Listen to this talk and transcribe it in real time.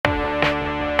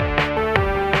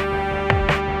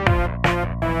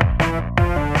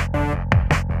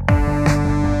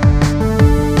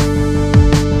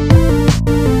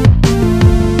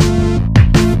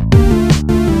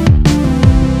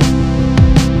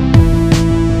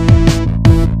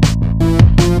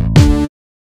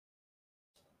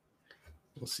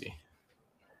see.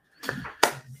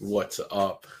 What's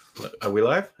up? Are we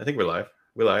live? I think we're live.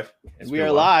 We're live. And we are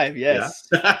live, yes.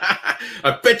 Yeah?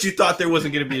 I bet you thought there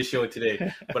wasn't going to be a show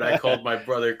today, but I called my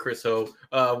brother, Chris Ho.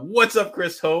 What's up,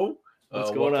 Chris Ho?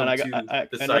 What's going on? I got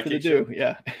nothing to do.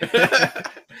 Yeah.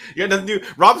 You got nothing to do.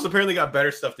 Rob's apparently got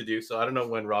better stuff to do, so I don't know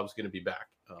when Rob's going to be back.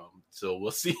 So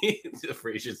we'll see.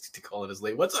 Frazier's calling us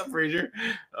late. What's up, Frazier?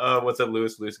 What's up,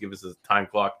 Lewis? Lewis, give us a time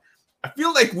clock. I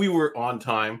feel like we were on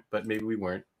time, but maybe we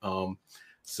weren't.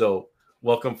 So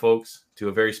welcome, folks, to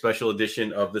a very special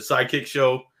edition of the Sidekick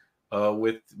Show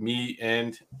with me,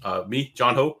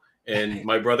 John Ho, and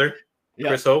my brother,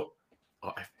 Chris Ho.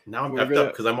 Oh, now I'm effed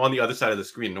up because I'm on the other side of the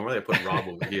screen. Normally, I put Rob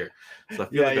over here. So I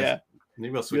feel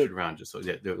maybe I'll switch it around just so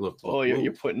look. Oh,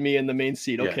 you're putting me in the main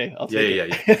seat. Okay, I'll take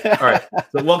it. Yeah. All right.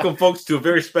 So welcome, folks, to a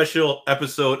very special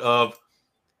episode of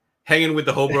Hanging with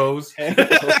the Hobros.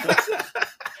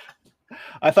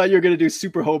 I thought you were gonna do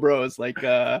Super Hobros, like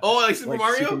Super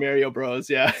Mario? Super Mario Bros.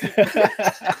 Yeah. Super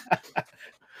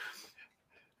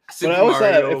but I always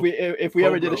Mario, thought if we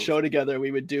ever did a show together,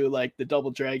 we would do like the Double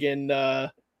Dragon.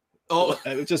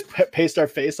 Just paste our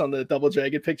face on the Double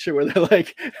Dragon picture where they're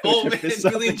like, oh man,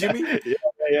 Billy and Jimmy,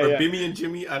 or Bimmy and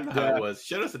Jimmy. I don't know how it was.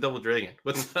 Shout out to Double Dragon.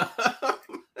 What's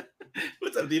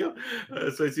up, Dino?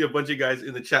 So I see a bunch of guys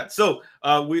in the chat. So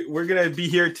we're gonna be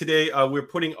here today. We're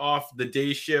putting off the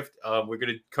day shift. We're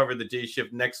gonna cover the day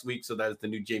shift next week. So that is the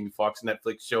new Jamie Foxx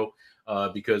Netflix show.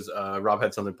 Because Rob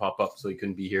had something pop up, so he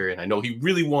couldn't be here, and I know he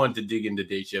really wanted to dig into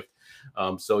day shift.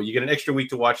 So you get an extra week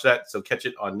to watch that. So catch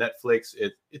it on Netflix.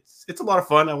 It's a lot of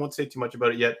fun. I won't say too much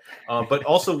about it yet. But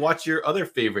also watch your other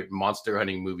favorite monster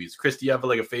hunting movies. Chris, do you have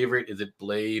like a favorite? Is it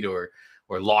Blade or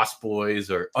Lost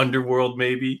Boys or Underworld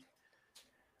maybe?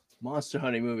 Monster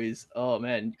hunting movies. Oh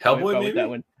man, Hellboy maybe? That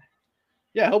one.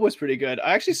 Yeah, Hellboy's pretty good.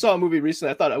 I actually saw a movie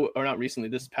recently. I thought, or not recently,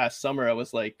 this past summer. I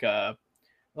was like, oh,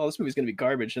 this movie's gonna be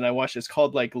garbage, and I watched. It's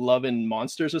called like Love and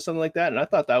Monsters or something like that, and I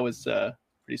thought that was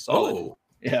pretty solid. Oh,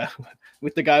 yeah,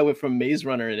 with the guy from Maze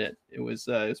Runner in it. It was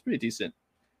pretty decent.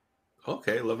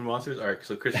 Okay, Love and Monsters. All right,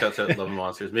 so Chris shouts out Love and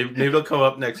Monsters. Maybe it'll come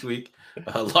up next week.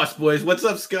 Lost Boys. What's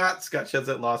up, Scott? Scott shouts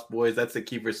out Lost Boys. That's the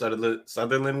Kiefer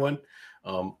Sutherland one.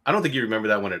 I don't think you remember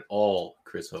that one at all,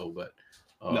 Chris Ho, but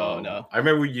no. I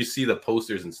remember you see the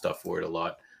posters and stuff for it a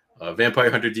lot.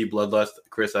 Vampire Hunter D Bloodlust.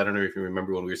 Chris, I don't know if you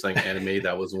remember when we were saying anime.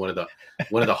 That was one of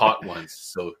the hot ones.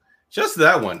 So just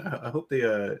that one. I hope they.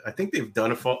 I think they've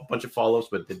done a bunch of follow-ups,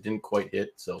 but they didn't quite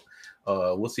hit. So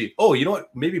we'll see. Oh, you know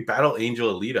what? Maybe Battle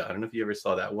Angel Alita. I don't know if you ever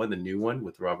saw that one, the new one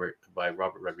with Robert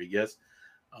Rodriguez.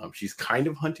 She's kind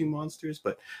of hunting monsters,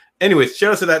 but anyways,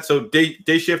 shout out to that. So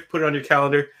day shift. Put it on your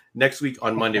calendar. Next week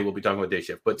on Monday, we'll be talking about day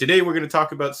shift. But today we're going to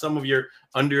talk about some of your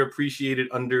underappreciated,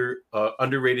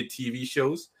 underrated TV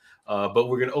shows. But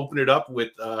we're going to open it up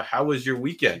with how was your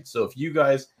weekend? So if you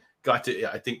guys got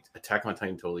to, I think Attack on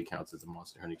Titan totally counts as a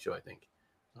monster hunting show. I think,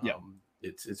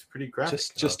 it's pretty graphic.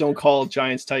 Just don't call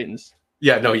Giants Titans.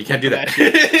 Yeah, no, you can't do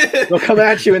that. They'll come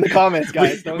at you in the comments,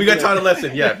 guys. we got taught a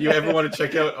lesson. Yeah, if you ever want to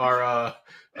check out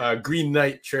our Green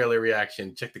Knight trailer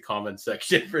reaction, check the comments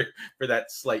section for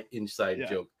that slight inside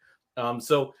joke.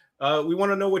 So we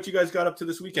want to know what you guys got up to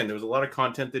this weekend. There was a lot of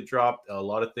content that dropped, a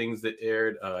lot of things that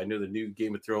aired. I know the new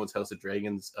Game of Thrones House of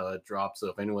Dragons dropped. So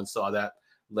if anyone saw that,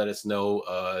 let us know.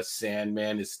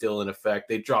 Sandman is still in effect.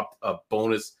 They dropped a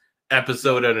bonus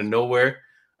episode out of nowhere.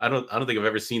 I don't think I've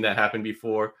ever seen that happen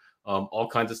before. All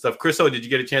kinds of stuff. Chris, did you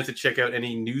get a chance to check out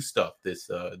any new stuff this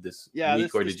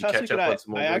week, or did you catch up on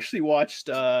some more? I actually watched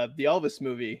the Elvis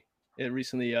movie. It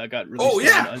recently got released. Oh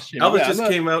yeah, Elvis just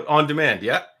came out on demand.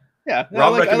 Yeah. Yeah,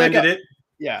 Rob recommended it.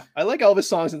 Yeah, I like Elvis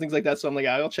songs and things like that, so I'm like,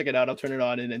 I'll check it out. I'll turn it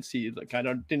on and see. Like, I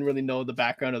didn't really know the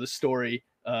background of the story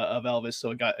of Elvis, so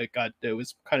it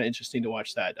was kind of interesting to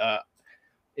watch that.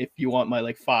 If you want my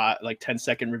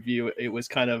 10-second review, it was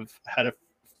kind of had a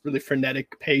really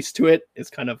frenetic pace to it.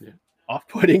 It's kind of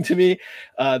off-putting to me.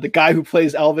 The guy who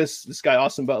plays Elvis, this guy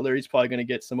Austin Butler, he's probably going to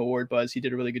get some award buzz. He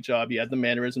did a really good job. He had the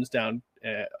mannerisms down.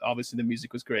 Obviously, the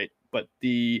music was great, but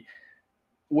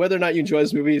whether or not you enjoy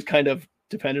this movie is kind of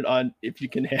dependent on if you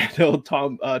can handle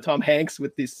Tom Hanks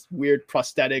with these weird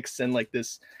prosthetics and like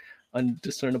this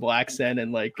undiscernible accent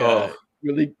and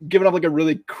really giving up like a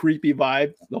really creepy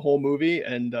vibe the whole movie.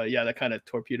 And that kind of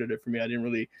torpedoed it for me. I didn't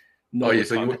really know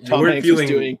what Tom Hanks was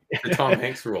doing. The Tom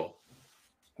Hanks role.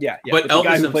 Yeah. But the Elvis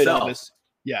guy who played himself.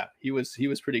 Elvis, he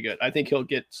was pretty good. I think he'll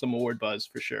get some award buzz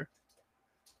for sure.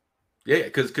 Yeah,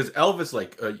 because Elvis,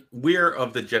 we're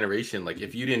of the generation. Like,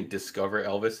 if you didn't discover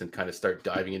Elvis and kind of start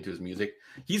diving into his music,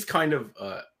 he's kind of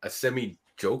a semi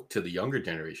joke to the younger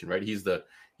generation, right? He's like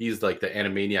the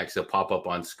Animaniacs that pop up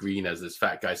on screen as this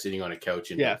fat guy sitting on a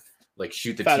couch and like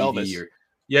shoot the Fat TV Elvis. or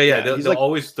Yeah. he's They'll like,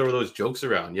 always throw those jokes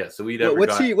around. Yeah. So we never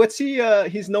what's got. he? What's he?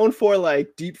 He's known for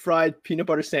like deep fried peanut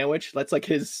butter sandwich. That's like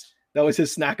his. That was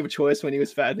his snack of choice when he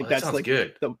was fat. I think That that's sounds like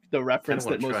good. the Kind reference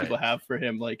of want that to most try people it. have for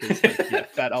him. Like, is like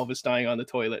fat Elvis dying on the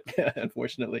toilet.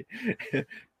 Unfortunately.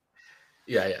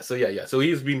 Yeah. So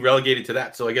he's been relegated to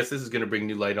that. So I guess this is going to bring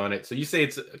new light on it. So you say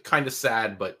it's kind of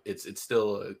sad, but it's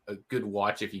still a good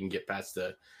watch if you can get past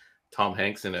the Tom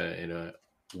Hanks in a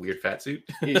weird fat suit.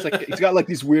 He's got like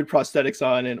these weird prosthetics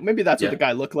on, and maybe that's what Yeah. the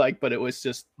guy looked like, but it was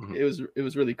just Mhm. it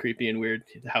was really creepy and weird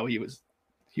how he was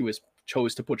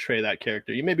chose to portray that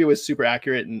character. Maybe it was super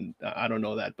accurate, and I don't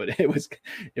know that, but it was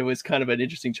kind of an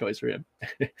interesting choice for him.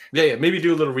 Yeah. Maybe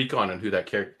do a little recon on who that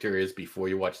character is before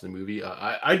you watch the movie.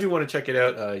 I do want to check it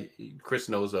out. Chris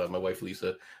knows my wife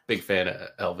Lisa, big fan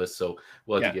of Elvis, so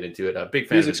we'll have to get into it. Big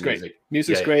fan Music's of his great. music.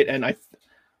 Music's great, and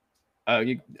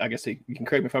I guess you can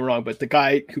correct me if I'm wrong, but the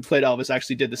guy who played Elvis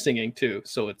actually did the singing too,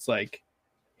 so it's like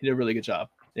he did a really good job.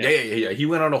 Yeah. He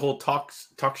went on a whole talk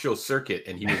show circuit,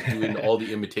 and he was doing all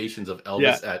the imitations of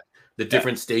Elvis at the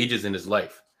different stages in his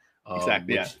life.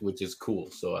 Exactly. Which is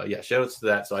cool. So shout outs to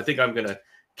that. So I think I'm gonna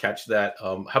catch that.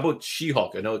 How about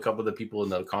She-Hulk? I know a couple of the people in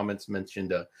the comments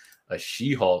mentioned a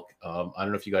She-Hulk. I don't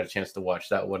know if you got a chance to watch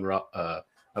that one, Rob.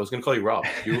 I was gonna call you Rob.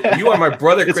 You are my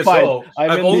brother, Chris.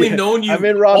 I've only known you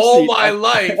all my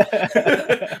life,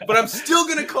 but I'm still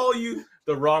gonna call you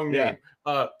the wrong name.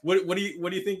 What do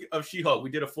you think of She-Hulk? We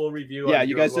did a full review. Yeah,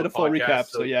 you guys did a full recap,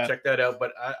 so check that out.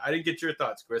 But I didn't get your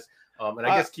thoughts, Chris. And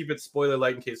I guess keep it spoiler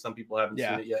light in case some people haven't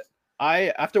seen it yet.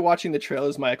 After watching the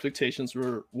trailers, my expectations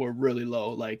were really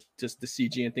low, like just the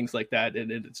CG and things like that,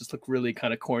 and it just looked really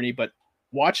kind of corny. But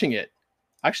watching it,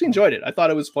 I actually enjoyed it. I thought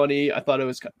it was funny. I thought it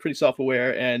was pretty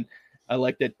self-aware, and I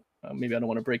liked it. Maybe I don't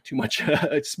want to break too much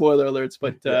spoiler alerts,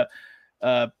 but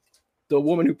the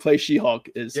woman who plays She-Hulk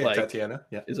is like Tatiana,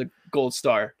 is a gold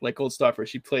star for her.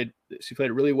 She played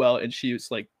it really well, and she was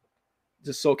like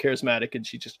just so charismatic, and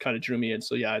she just kind of drew me in.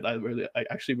 So yeah, I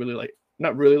actually really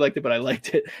not really liked it, but I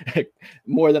liked it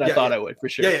more than I thought I would, for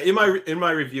sure. In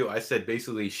my review, I said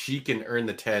basically she can earn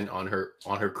the 10 on her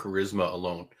charisma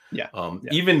alone.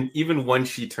 Even when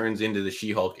she turns into the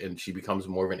She-Hulk and she becomes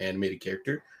more of an animated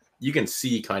character, you can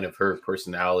see kind of her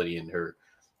personality and her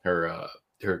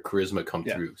charisma come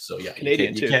through. So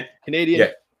Canadian. Canadian.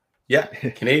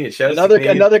 Shout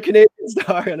another Canadian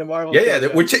star in a Marvel.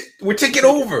 We're taking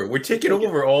over. We're taking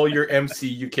over all your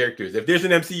MCU characters. If there's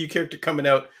an MCU character coming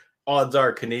out, odds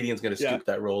are Canadian's going to scoop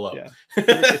that role up. Yeah.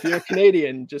 If you're a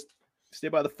Canadian, just stay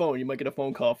by the phone. You might get a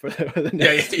phone call for the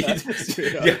next.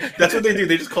 That's what they do.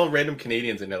 They just call random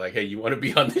Canadians and they're like, "Hey, you want to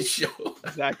be on this show?"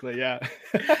 Exactly. Yeah.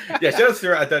 Shout out to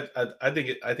her. I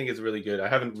think it's really good. I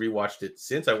haven't rewatched it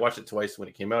since. I watched it twice when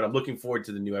it came out. I'm looking forward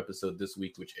to the new episode this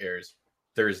week, which airs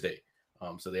Thursday.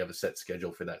 So they have a set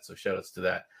schedule for that. So shout outs to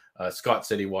that. Scott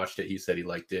said he watched it. He said he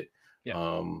liked it.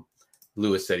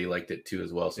 Lewis said he liked it too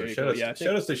as well. So shout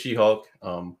outs to She-Hulk.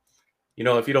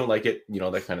 If you don't like it,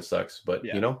 that kind of sucks. But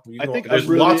I think there's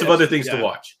lots of other things to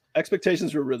watch.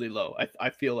 Expectations were really low. I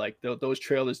feel like those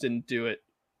trailers didn't do it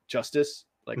justice,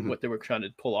 like what they were trying to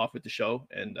pull off with the show,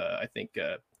 and I think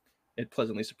it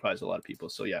pleasantly surprised a lot of people.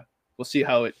 So yeah, we'll see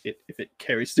how if it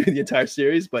carries through the entire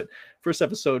series. But first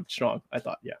episode strong, I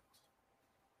thought. Yeah.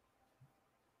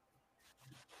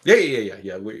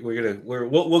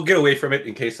 We'll get away from it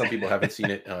in case some people haven't seen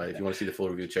it. If you want to see the full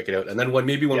review, check it out. And then when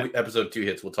episode 2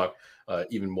 hits, we'll talk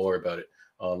even more about it.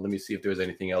 Let me see if there was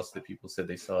anything else that people said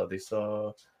they saw.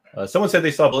 Someone said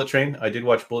they saw Bullet Train. I did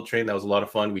watch Bullet Train. That was a lot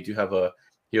of fun. We do have a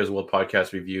Heroes of the World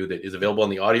podcast review that is available on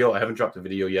the audio. I haven't dropped the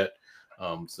video yet,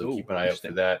 so keep an eye out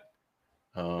for that.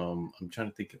 I'm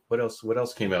trying to think what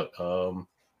else came out.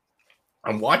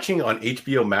 I'm watching on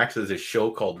HBO Max. There's a show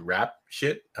called Rap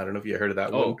Shit. I don't know if you heard of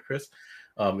that one, Chris.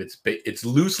 It's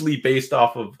loosely based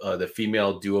off of the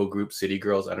female duo group City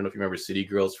Girls. I don't know if you remember City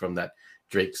Girls from that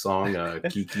Drake song,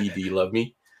 Kiki, Do You Love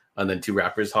Me? And then two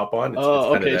rappers hop on. It's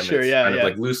okay, kind sure, of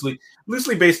like loosely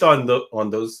based on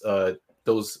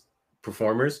those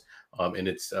performers. And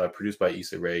it's produced by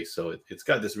Issa Rae, so it's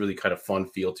got this really kind of fun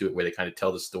feel to it, where they kind of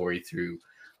tell the story through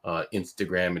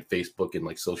Instagram and Facebook and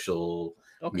like social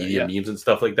media memes and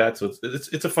stuff like that. So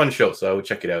it's a fun show. So I would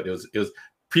check it out. It was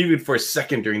previewed for a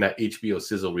second during that HBO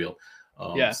sizzle reel.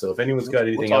 So if anyone's got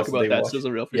anything else, talk about that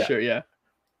sizzle reel for sure. Yeah.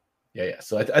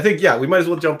 So I think we might as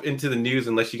well jump into the news,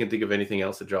 unless you can think of anything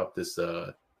else to drop this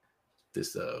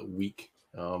week.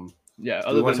 Do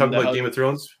we want to talk about Game of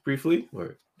Thrones briefly,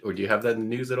 or do you have that in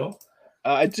the news at all?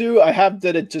 I do. I have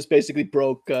that it just basically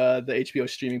broke the HBO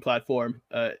streaming platform.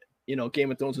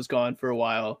 Game of Thrones was gone for a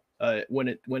while. when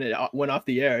it went off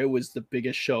the air, it was the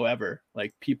biggest show ever.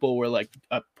 Like people were like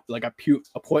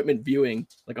appointment viewing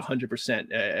like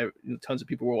 100%. Tons of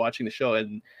people were watching the show,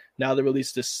 and now they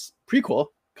released this prequel,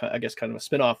 I guess kind of a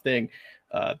spin-off thing.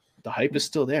 The hype is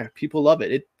still there. People love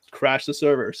it. It crashed the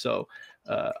server, so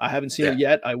I haven't seen it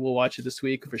yet. I will watch it this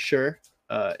week for sure.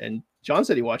 And John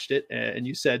said he watched it, and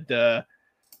you said I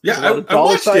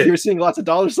watched it. You were seeing lots of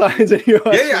dollar signs. And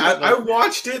I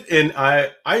watched it, and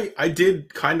I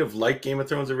did kind of like Game of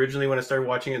Thrones originally when I started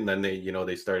watching it, and then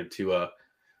they started to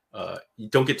you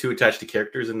don't get too attached to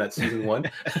characters in that season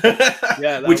 1.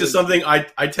 Which is something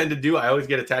I tend to do. I always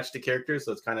get attached to characters,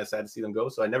 so it's kind of sad to see them go.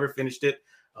 So I never finished it.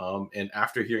 And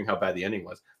after hearing how bad the ending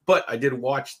was, but I did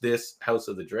watch this House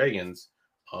of the Dragons,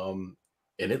 and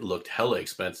it looked hella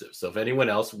expensive. So if anyone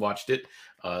else watched it,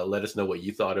 let us know what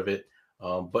you thought of it.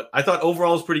 But I thought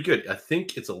overall it's pretty good. I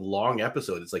think it's a long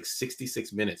episode. It's like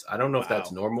 66 minutes. I don't know if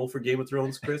that's normal for Game of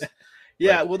Thrones, Chris.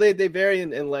 Yeah, well, they vary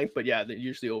in length, but yeah,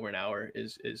 usually over an hour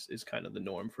is kind of the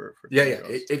norm for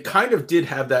It kind of did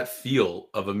have that feel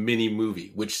of a mini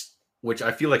movie, which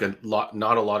I feel like not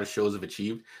a lot of shows have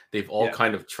achieved. They've all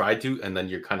kind of tried to, and then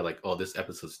you're kind of like, oh, this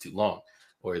episode's too long,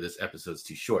 or this episode's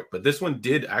too short. But this one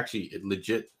did actually, it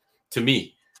legit to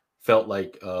me felt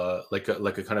like a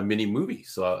kind of mini movie.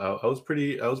 So I was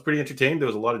pretty entertained. There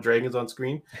was a lot of dragons on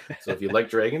screen, so if you like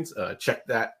dragons, check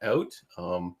that out.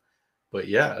 But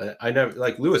yeah, I never,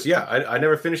 like Lewis. Yeah, I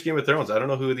never finished Game of Thrones. I don't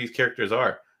know who these characters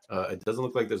are. It doesn't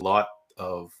look like there's a lot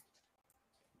of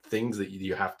things that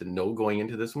you have to know going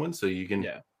into this one, so you can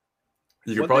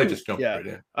probably just jump right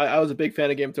in. I was a big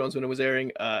fan of Game of Thrones when it was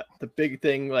airing. The big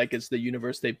thing is the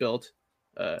universe they built.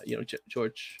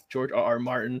 George R.R.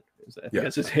 Martin, I think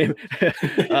that's his name.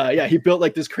 He built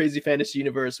like this crazy fantasy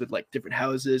universe with like different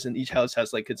houses, and each house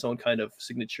has like its own kind of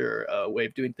signature way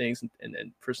of doing things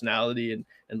and personality and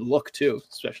look too.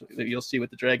 Especially you'll see with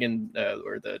the dragon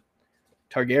or the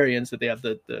Targaryens that they have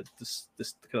this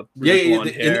kind of blonde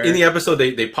hair. In the episode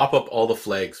they pop up all the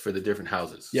flags for the different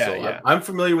houses. I'm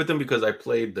familiar with them because I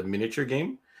played the miniature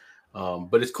game.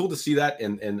 But it's cool to see that,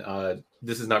 and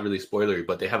this is not really spoilery,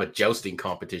 but they have a jousting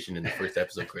competition in the first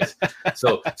episode, Chris.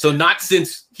 So not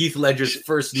since Heath Ledger's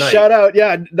first night. Shout out,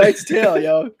 Knight's Tale,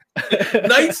 yo.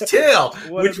 Knight's Tale,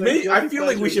 which I feel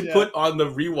like we should put on the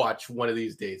rewatch one of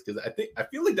these days, because I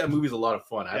feel like that movie's a lot of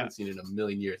fun. I haven't seen it in a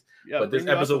million years. But this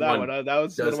episode one that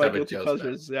was one of my guilty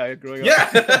pleasures. Growing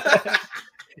up. Yeah.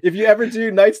 If you ever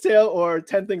do Knight's Tale or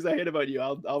 10 Things I Hate About You,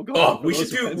 I'll go. Oh, we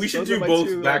should do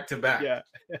both back to back. Yeah.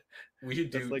 We should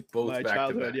do both back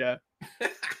to back. Yeah.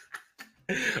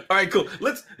 All right, cool.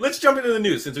 Let's jump into the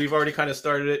news since we've already kind of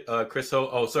started it. Chris Ho.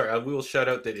 Oh, sorry. We will shout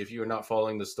out that if you are not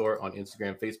following the store on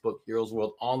Instagram, Facebook, Heroes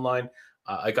World Online,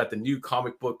 I got the new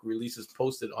comic book releases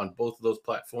posted on both of those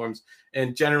platforms,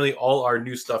 and generally all our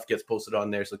new stuff gets posted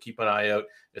on there. So keep an eye out,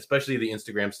 especially the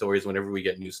Instagram stories. Whenever we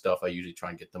get new stuff, I usually try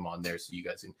and get them on there so you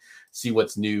guys can see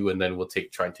what's new, and then we'll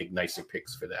try and take nicer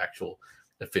pics for the actual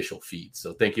official feed.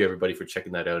 So thank you everybody for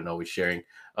checking that out and always sharing.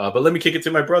 But let me kick it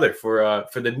to my brother for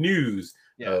the news.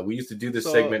 We used to do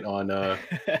this segment on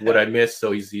what I missed,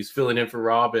 so he's filling in for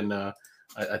Rob, and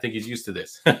I think he's used to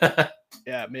this.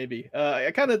 Yeah, maybe.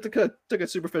 I kind of took a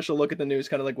superficial look at the news,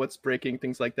 kind of like what's breaking,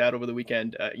 things like that over the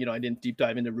weekend. I didn't deep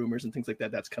dive into rumors and things like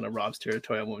that. That's kind of Rob's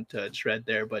territory. I won't tread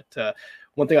there. But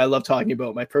one thing I love talking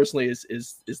about, personally, is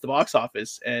the box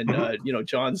office. And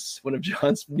one of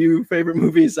John's new favorite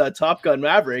movies, Top Gun: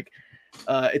 Maverick.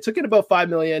 It took in about $5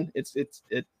 million. It's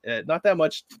not that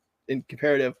much in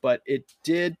comparative, but it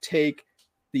did take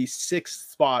the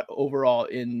 6th spot overall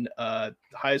in the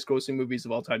highest grossing movies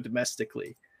of all time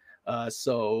domestically.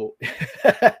 So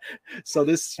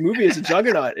this movie is a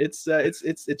juggernaut.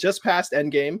 It just passed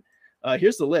Endgame.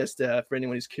 Here's the list for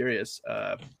anyone who's curious.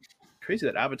 Crazy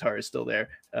that Avatar is still there.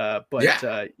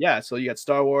 So you got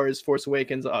Star Wars, Force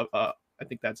Awakens. I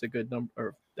think that's a good number,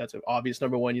 or that's an obvious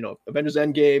number one. Avengers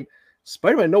Endgame,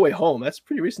 Spider-Man No Way Home. That's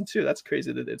pretty recent too. That's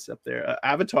crazy that it's up there.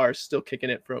 Avatar is still kicking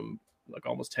it from like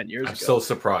almost 10 years ago. I'm so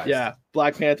surprised. Yeah,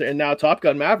 Black Panther, and now Top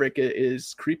Gun Maverick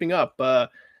is creeping up.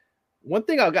 One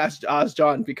thing I'll ask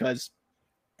John, because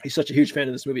he's such a huge fan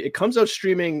of this movie. It comes out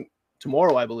streaming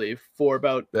tomorrow, I believe, for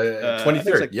about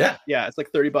 23rd. It's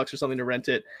like $30 or something to rent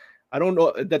it. I don't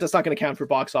know. That's not going to count for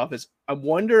box office. I'm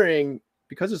wondering,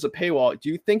 because it's a paywall, do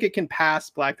you think it can pass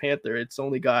Black Panther? It's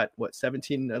only got a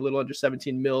little under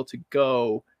 17 mil to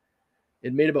go.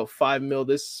 It made about 5 mil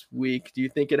this week. Do you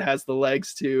think it has the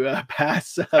legs to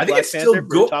pass? I think it's still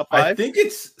go. Top 5? I think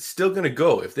it's still going to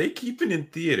go. If they keep it in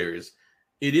theaters,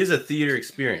 it is a theater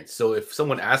experience. So if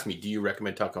someone asks me, do you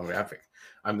recommend Top Gun Maverick?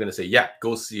 I'm going to say, yeah,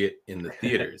 go see it in the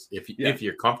theaters if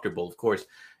you're comfortable, of course.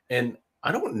 And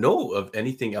I don't know of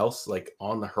anything else like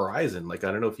on the horizon. Like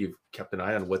I don't know if you've kept an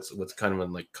eye on what's kind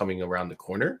of like coming around the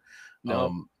corner.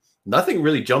 No. Nothing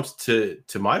really jumps to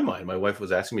my mind. My wife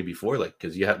was asking me before, like,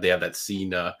 because they have that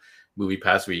scene movie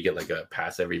pass where you get like a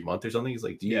pass every month or something. He's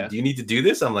like, do you need to do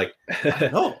this? I'm like,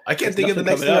 no, I can't think of the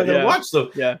next thing I'm gonna watch.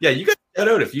 So yeah, you guys check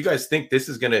out if you guys think this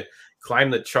is gonna climb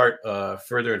the chart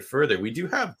further and further. We do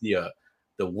have the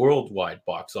worldwide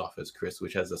box office, Chris,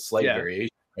 which has a slight variation.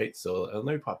 Right, so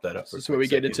let me pop that up. This is where we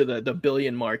get into the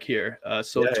billion mark here.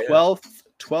 So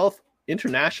 12th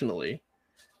internationally.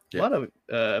 A lot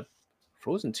of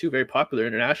Frozen 2 very popular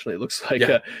internationally. It looks like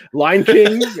Lion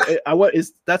King.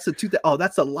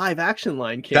 That's a live action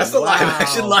Lion King. That's the live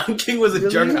action Lion King was a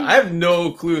juggernaut. I have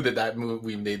no clue that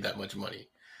movie made that much money.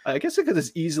 I guess because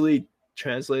it's easily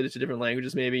translated to different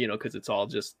languages, maybe, because it's all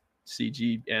just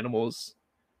CG animals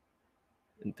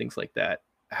and things like that.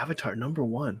 Avatar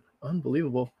 #1.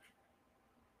 Unbelievable.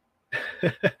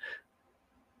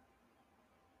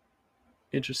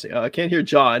 Interesting. I can't hear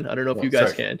John. I don't know if you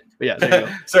guys can. But yeah, there you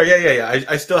go. Sorry, yeah.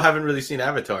 I still haven't really seen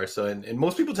Avatar. So, and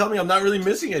most people tell me I'm not really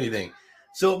missing anything.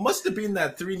 So it must have been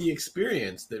that 3D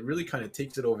experience that really kind of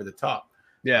takes it over the top.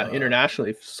 Yeah,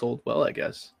 internationally sold well, I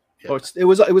guess. Yeah. It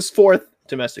was fourth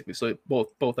domestically, so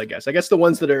both I guess. I guess the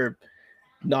ones that are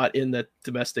not in the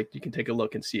domestic, you can take a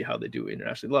look and see how they do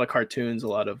internationally. A lot of cartoons, a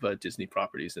lot of Disney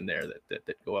properties in there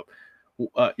that go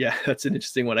up. Yeah, that's an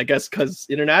interesting one, I guess, because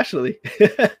internationally.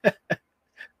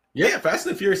 Yeah, Fast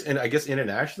and the Furious, and I guess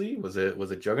internationally was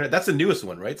a juggernaut. That's the newest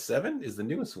one, right? 7 is the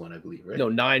newest one, I believe, right? No,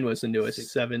 9 was the newest.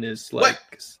 7 is like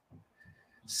what?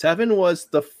 7 was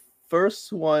the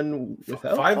first one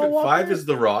without 5 is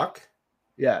The Rock.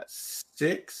 Yeah.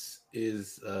 6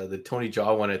 is the Tony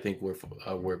Jaa one, I think, where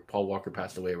Paul Walker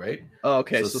passed away, right? Oh,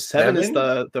 okay. So 7 is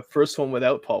the first one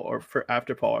without Paul, or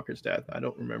after Paul Walker's death. I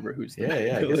don't remember who's I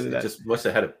guess it just must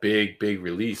have had a big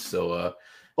release. So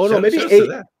maybe 8.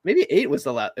 Maybe 8 was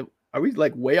the last. Are we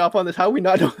like way off on this? How do we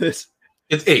not know this?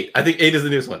 It's 8. I think 8 is the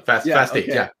newest one. Fast 8.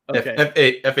 Yeah.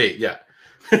 Okay. F8. Yeah.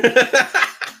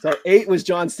 So 8 was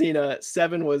John Cena.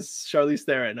 7 was Charlize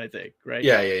Theron, I think. Right?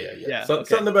 Yeah.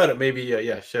 Something about it. Maybe.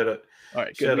 Yeah. Shout out. All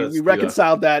right, good. We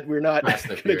reconciled that. We're not going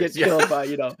to get killed by,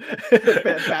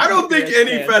 I don't think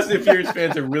any Fast and Furious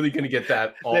fans are really going to get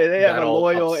that. They have a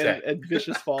loyal and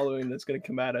vicious following that's going to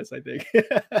come at us, I think.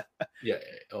 Yeah.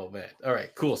 Oh, man. All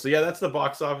right, cool. So, that's the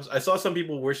box office. I saw some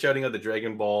people were shouting out the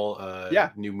Dragon Ball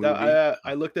new movie.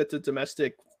 I looked at the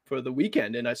domestic for the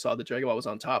weekend, and I saw the Dragon Ball was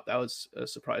on top. That was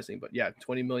surprising. But,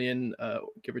 20 million,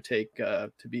 give or take,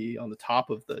 to be on the top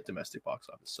of the domestic box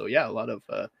office. So, a lot of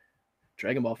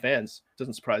Dragon Ball fans.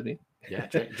 Doesn't surprise me. Yeah,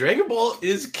 Dragon Ball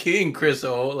is king, Chris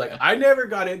O. Like, I never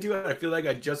got into it. I feel like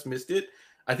I just missed it.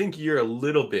 I think you're a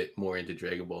little bit more into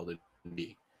Dragon Ball than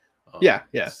me. Yeah.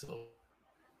 So,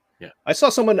 I saw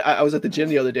someone. I was at the gym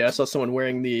the other day. I saw someone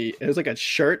wearing it was like a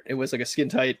shirt. It was like a skin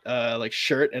tight like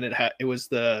shirt, and it was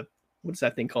the, what is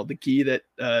that thing called? The gi that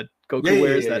Goku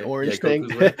wears, that orange thing.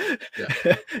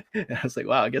 And I was like,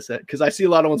 wow, I guess that, because I see a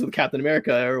lot of ones with Captain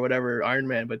America or whatever, Iron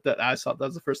Man, but that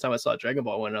was the first time I saw a Dragon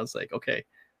Ball one, and I was like, okay,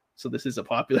 so this is a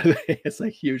popular thing. It's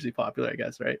like hugely popular, I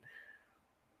guess, right?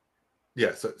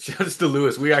 Yeah, so shout out to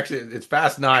Lewis. It's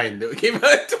past 9 that we came out.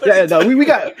 We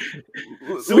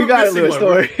got it, Lewis.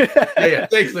 Story.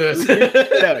 Thanks, Lewis.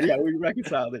 We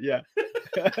reconciled it. Yeah.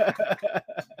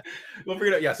 We'll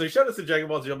figure it out. Yeah, so shout out to Dragon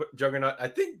Ball Juggernaut. I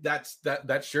think that's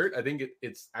that shirt. I think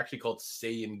it's actually called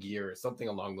Saiyan gear or something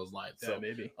along those lines. So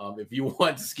maybe if you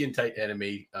want skin tight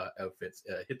anime outfits,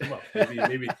 hit them up.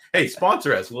 Maybe hey,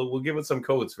 sponsor us. We'll give us some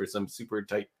codes for some super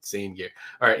tight Saiyan gear.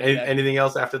 All right. Anything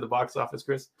else after the box office,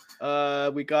 Chris?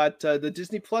 We got the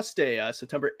Disney Plus Day,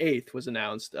 September 8th was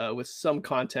announced with some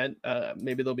content.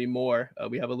 Maybe there'll be more.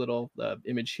 We have a little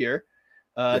image here.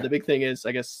 The big thing is,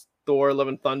 I guess, Thor: Love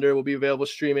and Thunder will be available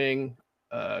streaming.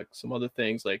 Some other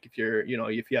things, like if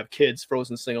you have kids,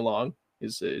 Frozen sing along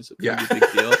is a big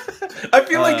deal. I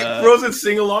feel like Frozen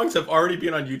sing alongs have already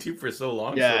been on YouTube for so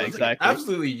long. Yeah, so exactly. Like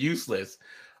absolutely useless.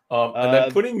 And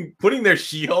then putting their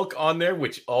She-Hulk on there,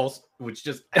 which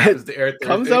just happens to air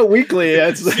comes out weekly.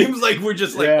 It seems like we're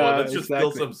just like, let's just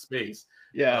fill some space.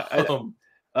 Yeah.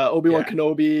 Obi-Wan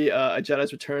Kenobi, A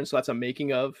Jedi's Return. So that's a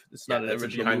making of. It's not an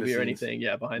original movie or anything.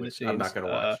 Yeah, behind the scenes. I'm not gonna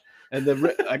watch.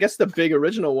 And I guess the big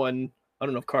original one, I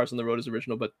don't know if Cars on the Road is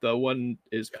original, but the one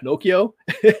is Pinocchio.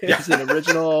 It's an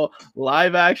original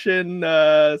live action /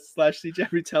 CGI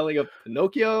retelling of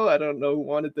Pinocchio. I don't know who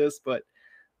wanted this, but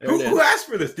There it Who is. asked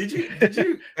for this? Did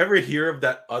you ever hear of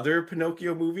that other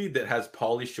Pinocchio movie that has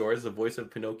Pauly Shore as the voice of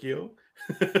Pinocchio?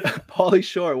 Pauly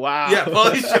Shore. Wow. Yeah,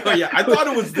 Pauly Shore. Yeah, I thought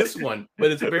it was this one,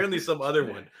 but it's apparently some other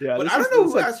one. Yeah, But this I is don't know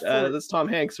this who like asked for. this Tom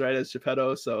Hanks, right, as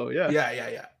Geppetto. So yeah.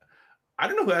 Yeah. I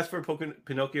don't know who asked for a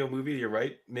Pinocchio movie. You're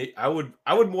right. I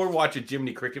would more watch a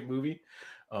Jiminy Cricket movie.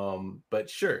 But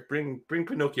sure, bring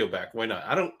Pinocchio back. Why not?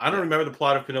 I don't remember the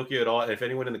plot of Pinocchio at all. If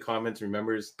anyone in the comments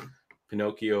remembers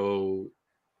Pinocchio's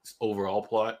overall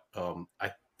plot,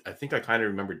 I think I kind of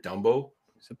remember Dumbo,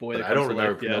 It's a boy but that I don't comes to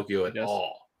remember life, yeah, Pinocchio I at guess.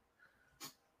 all.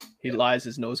 He lies,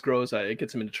 his nose grows. It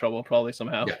gets him into trouble probably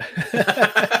somehow.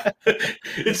 Yeah.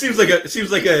 it seems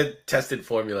like a tested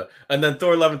formula. And then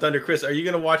Thor: Love and Thunder. Chris, are you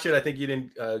gonna watch it? I think you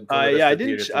didn't go with us Yeah, to I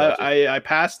theaters didn't. to watch it. I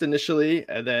passed initially,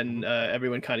 and then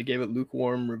everyone kind of gave it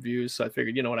lukewarm reviews. So I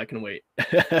figured, you know what, I can wait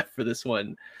for this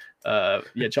one. Yeah,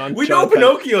 John. We John know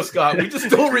Pinocchio, Scott. We just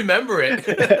don't remember it.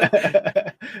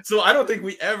 it. So I don't think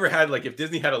we ever had, like, if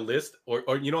Disney had a list, or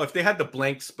if they had the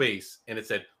blank space and it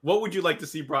said, "What would you like to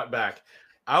see brought back?"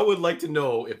 I would like to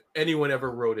know if anyone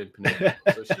ever wrote in Pinocchio.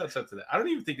 So shouts out to that. I don't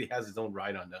even think he has his own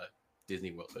ride on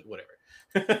Disney World, but whatever.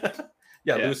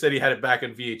 Yeah, Lou said he had it back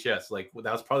on VHS. Like,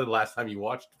 that was probably the last time you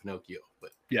watched Pinocchio.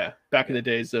 But yeah, back in the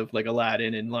days of like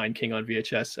Aladdin and Lion King on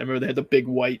VHS, I remember they had the big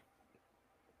white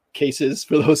cases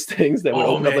for those things that would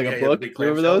open up like a book.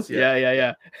 Remember those? Yeah.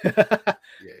 Yeah,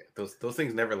 those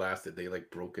things never lasted. They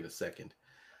like broke in a second.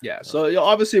 Yeah. So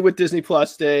obviously with Disney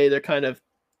Plus Day, they're kind of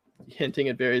hinting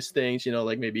at various things,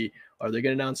 like maybe are they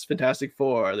going to announce Fantastic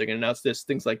Four? Are they going to announce this?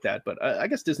 Things like that. But I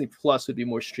guess Disney Plus would be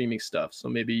more streaming stuff. So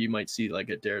maybe you might see like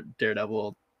a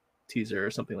Daredevil teaser or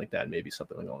something like that. Maybe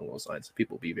something along those lines that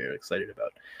people will be very excited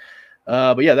about.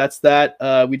 But yeah, that's that.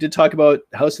 We did talk about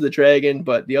House of the Dragon,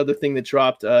 but the other thing that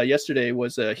dropped yesterday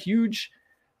was a huge,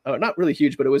 not really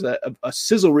huge, but it was a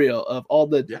sizzle reel of all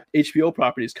the HBO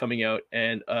properties coming out.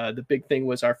 And the big thing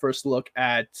was our first look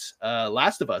at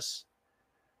Last of Us.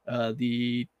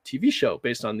 The TV show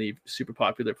based on the super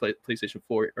popular PlayStation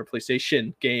 4 or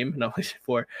PlayStation game, not PlayStation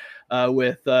 4,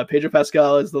 with Pedro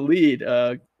Pascal as the lead,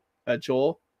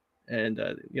 Joel, and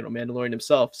Mandalorian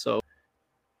himself. So,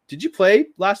 did you play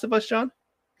Last of Us, John?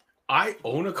 I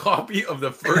own a copy of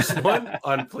the first one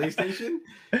on PlayStation,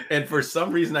 and for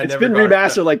some reason it's been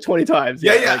remastered like 20 times.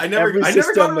 Yeah. Like I never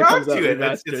got around to it.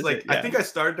 It's like yeah. I think I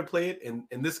started to play it,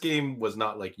 and this game was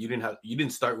not like you didn't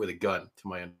start with a gun, to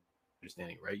my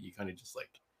understanding, right? You kind of just like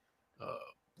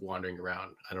wandering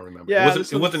around. I don't remember. Yeah,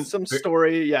 it wasn't some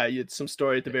story. Yeah, you had some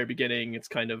story at the very beginning. It's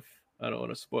kind of, I don't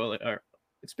want to spoil it. Or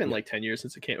it's been like 10 years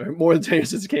since it came, or more than 10 years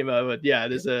since it came out. But yeah,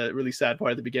 there's a really sad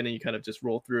part at the beginning. You kind of just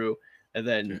roll through, and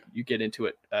then you get into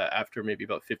it after maybe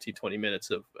about 15-20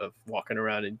 minutes of walking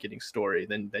around and getting story.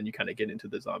 Then you kind of get into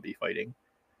the zombie fighting.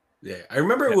 Yeah, I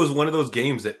remember it was one of those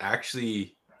games that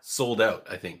actually sold out.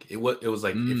 I think it was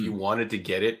like if you wanted to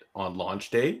get it on launch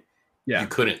day, you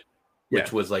couldn't,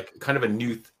 which was like kind of a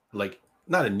new, like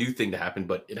not a new thing to happen,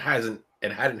 but it hadn't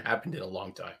happened in a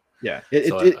long time. Yeah,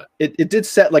 it did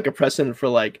set like a precedent for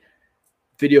like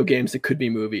video games that could be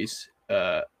movies.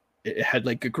 It had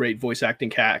like a great voice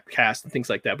acting cast and things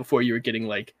like that before you were getting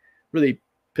like really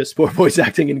piss poor voice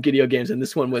acting in video games. And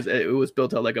this one was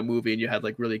built out like a movie, and you had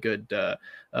like really good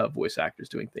voice actors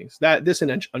doing things. This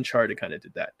and Uncharted kind of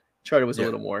did that. Uncharted was a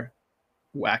little more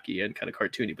wacky and kind of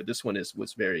cartoony, but this one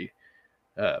was very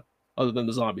other than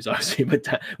the zombies obviously, but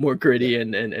more gritty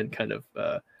and kind of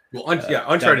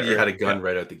Uncharted, you had a gun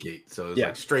right out the gate, so it was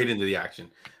like straight into the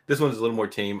action. This one's a little more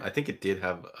tame. I think it did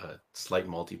have a slight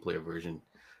multiplayer version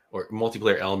or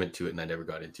multiplayer element to it, and I never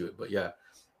got into it. But yeah,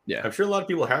 I'm sure a lot of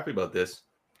people are happy about this.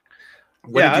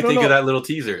 What did you think of that little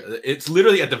teaser? It's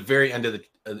literally at the very end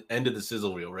of the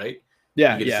sizzle reel, right?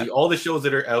 Yeah, you get to see all the shows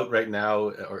that are out right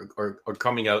now or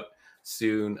coming out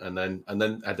soon, and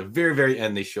then at the very, very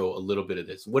end they show a little bit of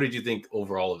this. What did you think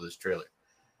overall of this trailer?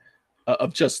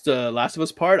 Of just Last of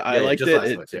Us part? I liked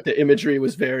it. The imagery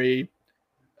was very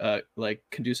like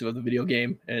conducive of the video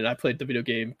game, and I played the video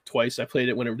game twice. I played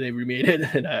it whenever they remade it,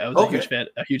 and I was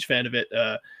a huge fan of it.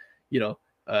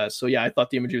 So yeah, I thought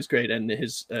the imagery was great, and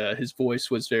his voice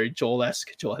was very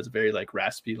Joel-esque. Joel has a very like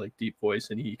raspy, like deep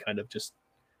voice, and he kind of just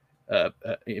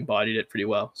embodied it pretty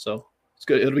well. So it's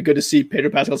good. It'll be good to see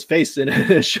Pedro Pascal's face in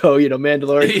a show.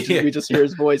 Mandalorian. We just hear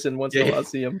his voice, and once in a while I'll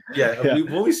see him.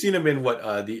 We've only seen him in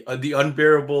the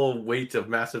unbearable weight of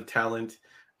massive talent,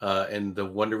 and the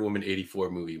Wonder Woman 84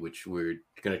 movie, which we're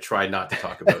gonna try not to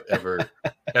talk about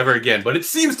ever again. But it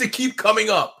seems to keep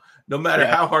coming up, no matter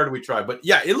how hard we try. But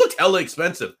yeah, it looked hella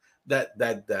expensive. That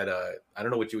I don't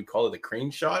know what you would call it, the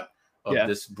crane shot of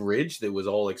this bridge that was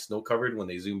all like snow covered when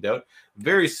they zoomed out.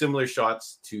 Very similar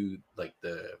shots to like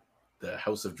the the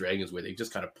House of Dragons, where they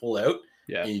just kind of pull out,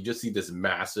 Yeah. and you just see this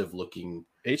massive looking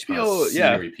HBO,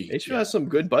 scenery piece. HBO has some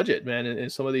good budget, man, in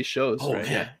some of these shows. Oh right?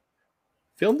 man, Yeah.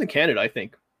 Filmed in Canada, I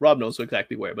think. Rob knows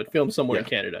exactly where, but filmed somewhere in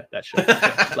Canada. That show,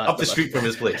 up the street from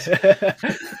his place.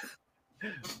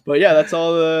 But yeah, that's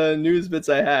all the news bits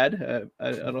I had.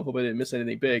 I don't hope I didn't miss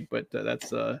anything big, but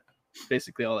that's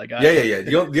basically all I got. Yeah.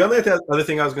 The only other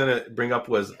thing I was gonna bring up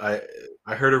was I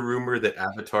heard a rumor that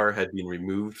Avatar had been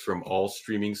removed from all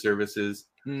streaming services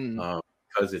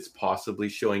because it's possibly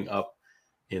showing up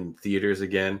in theaters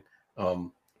again.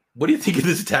 What do you think of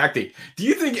this tactic? Do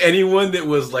you think anyone that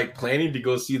was like planning to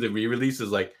go see the re-release is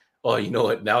like, oh, you know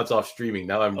what? Now it's off streaming.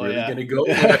 Now I'm really gonna go.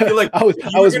 I feel like I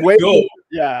was waiting.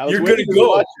 Yeah, I was waiting to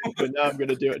go. But now I'm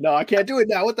gonna do it. No, I can't do it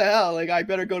now. What the hell? Like, I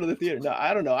better go to the theater. No,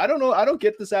 I don't know. I don't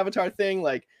get this Avatar thing.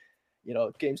 Like,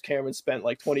 James Cameron spent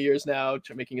like 20 years now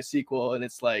making a sequel, and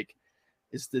it's like,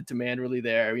 is the demand really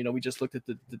there? We just looked at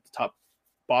the top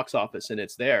box office, and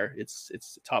it's there. It's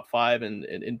top 5 and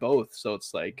in both. So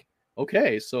it's like,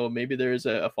 okay, so maybe there's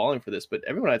a following for this. But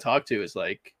everyone I talk to is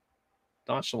like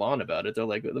nonchalant about it. They're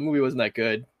like, the movie wasn't that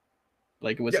good.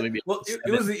 Like, it was maybe. Well,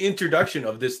 it was the introduction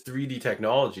of this 3D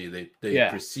technology. They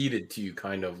proceeded to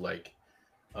kind of like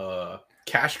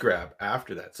cash grab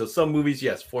after that. So some movies,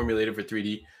 yes, formulated for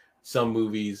 3D. Some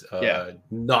movies,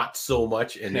 not so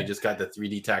much, and they just got the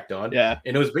 3D tacked on. Yeah,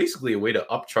 and it was basically a way to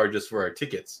upcharge us for our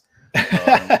tickets.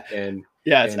 It's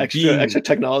extra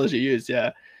technology used.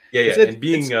 Yeah. And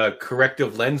being a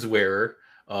corrective lens wearer,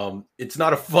 it's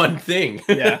not a fun thing.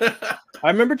 Yeah. I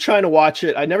remember trying to watch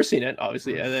it. I'd never seen it,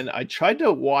 obviously. And then I tried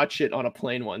to watch it on a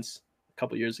plane once a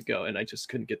couple years ago, and I just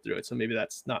couldn't get through it. So maybe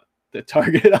that's not the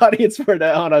target audience for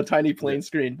that on a tiny plane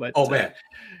screen. But man,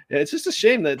 it's just a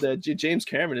shame that James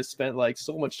Cameron has spent like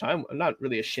so much time. Not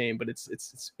really a shame, but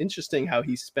it's interesting how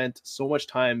he spent so much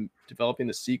time developing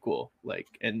the sequel, like,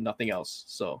 and nothing else.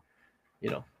 So,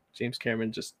 James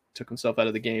Cameron just took himself out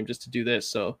of the game just to do this.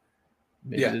 So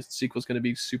maybe the sequel is going to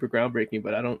be super groundbreaking,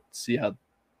 but I don't see how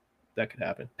that could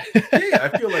happen. I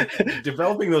feel like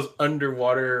developing those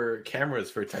underwater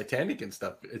cameras for Titanic and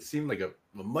stuff, it seemed like a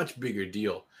much bigger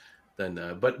deal than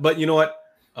but you know what,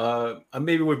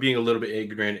 maybe we're being a little bit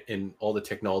ignorant in all the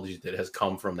technologies that has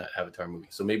come from that Avatar movie.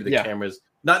 So maybe the cameras,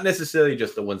 not necessarily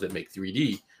just the ones that make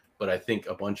 3D, but I think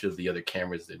a bunch of the other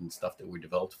cameras and stuff that were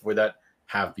developed for that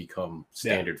have become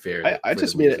standard fare. I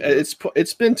just mean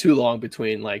it's been too long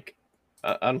between, like,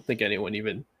 I don't think anyone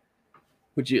even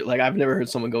would you like. I've never heard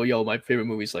someone go, "Yo, my favorite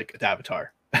movie is like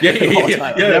Avatar." Yeah.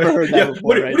 I've never heard that before.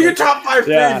 What are your top 5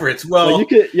 favorites? Well, you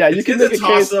could make a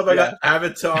case. I got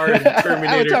Avatar and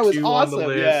Terminator Avatar was 2 awesome. on the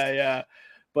list. Yeah.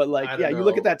 But like, you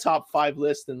look at that top 5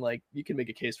 list, and like, you can make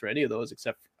a case for any of those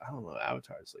except I don't know,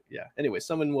 Avatar's like, Anyway,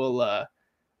 someone will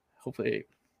hopefully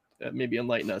maybe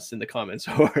enlighten us in the comments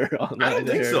or online. I don't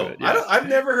think so. I've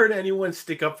never heard anyone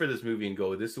stick up for this movie and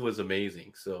go, "This was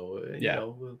amazing." So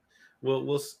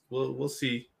we'll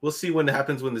see. We'll see when it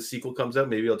happens when the sequel comes out.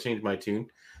 Maybe I'll change my tune.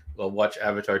 I'll watch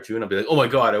Avatar 2 and I'll be like, "Oh my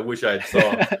god, I wish I had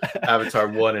saw Avatar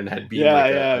 1 and had been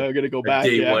I'm gonna go back.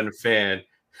 Day one fan."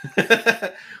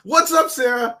 What's up,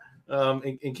 Sarah?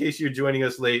 In case you're joining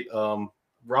us late,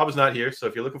 Rob's not here, so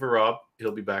if you're looking for Rob,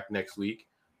 he'll be back next week.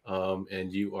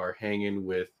 And you are hanging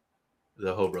with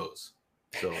the Hobros.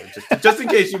 So just in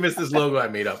case you missed this logo I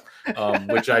made up,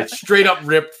 which I straight up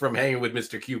ripped from Hanging with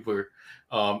Mr. Cooper,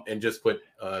 and just put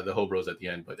the Hobros at the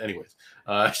end. But anyways,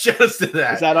 shout outs to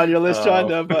that. Is that on your list,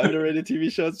 John? Underrated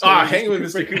TV shows? Hanging with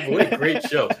Mr. Cooper, what a great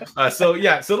show. So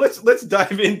let's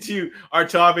dive into our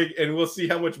topic, and we'll see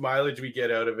how much mileage we get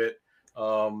out of it.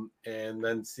 And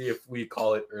then see if we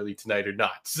call it early tonight or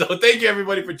not. So thank you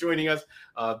everybody for joining us.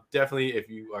 Definitely, if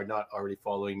you are not already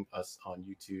following us on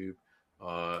YouTube,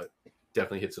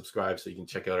 definitely hit subscribe so you can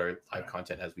check out our live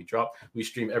content as we drop. We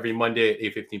stream every Monday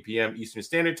at 8:15 p.m. Eastern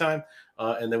Standard Time,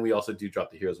 and then we also do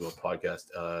drop the Heroes World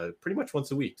podcast pretty much once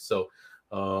a week. So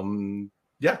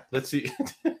let's see.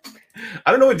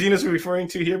 I don't know what Dino's referring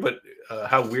to here, but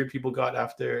how weird people got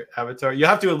after Avatar. You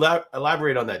have to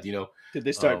elaborate on that, Dino. Did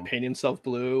they start painting himself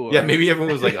blue? Or... Yeah, maybe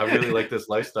everyone was like, "I really like this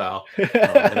lifestyle,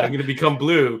 and I'm going to become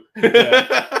blue."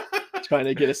 Trying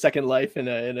to get a second life in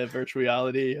a virtual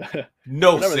reality.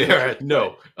 No, Sarah,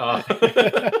 no.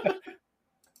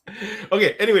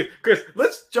 Okay, anyway, Chris,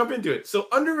 let's jump into it. So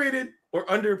underrated or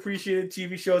underappreciated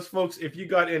TV shows, folks. If you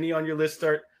got any on your list,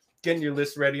 start getting your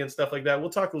list ready and stuff like that. We'll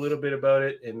talk a little bit about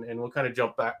it, and we'll kind of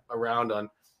jump back around on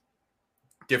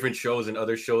different shows and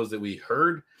other shows that we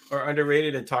heard are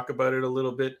underrated and talk about it a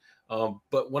little bit.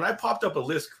 But when I popped up a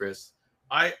list, Chris,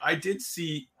 I did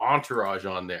see Entourage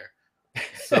on there.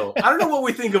 So I don't know what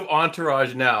we think of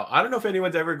Entourage now. I don't know if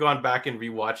anyone's ever gone back and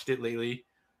rewatched it lately.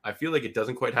 I feel like it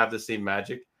doesn't quite have the same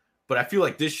magic, but I feel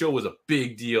like this show was a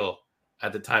big deal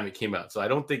at the time it came out. So I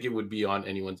don't think it would be on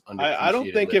anyone's underappreciated I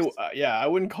don't think list. I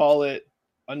wouldn't call it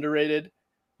underrated.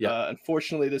 Yeah.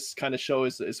 Unfortunately, this kind of show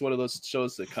is one of those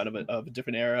shows that kind of a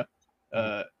different era.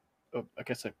 I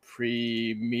guess a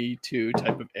pre-Me Too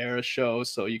type of era show.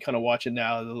 So you kind of watch it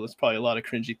now. There's probably a lot of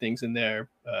cringy things in there.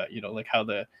 Like how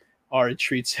the Ari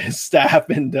treats his staff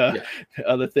and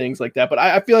other things like that. But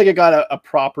I feel like it got a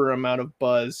proper amount of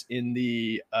buzz in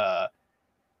the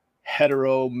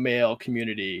hetero male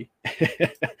community.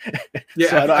 So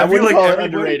I wouldn't call it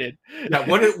underrated. Yeah,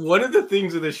 one of the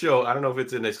things of the show, I don't know if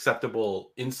it's an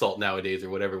acceptable insult nowadays or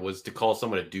whatever, was to call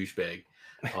someone a douchebag,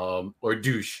 or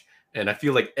douche. And I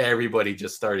feel like everybody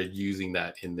just started using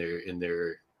that in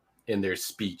their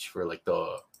speech for like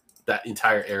that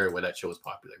entire era where that show was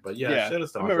popular. But yeah, shout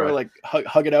out to I remember like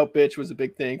hug it out, bitch was a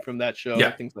big thing from that show.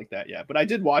 Yeah, things like that. Yeah, but I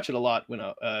did watch it a lot when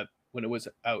it was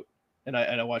out, and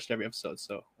I watched every episode.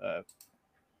 So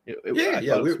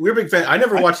we're big fan. I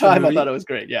never watched the movie. I thought it was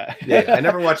great. Yeah, I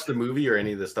never watched the movie or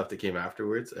any of the stuff that came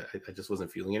afterwards. I just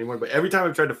wasn't feeling anymore. But every time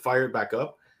I've tried to fire it back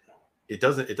up, it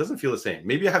doesn't feel the same.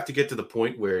 Maybe I have to get to the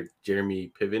point where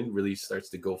Jeremy Piven really starts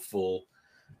to go full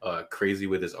crazy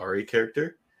with his Ari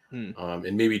character.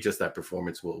 And maybe just that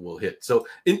performance will hit. So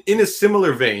in a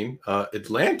similar vein,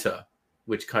 Atlanta,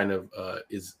 which kind of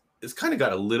is kind of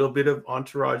got a little bit of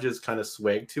Entourage's kind of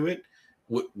swag to it.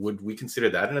 Would we consider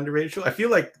that an underrated show? I feel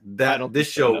like this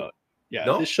show. No. Yeah,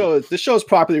 no? This show is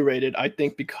properly rated. I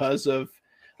think because of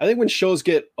when shows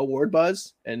get award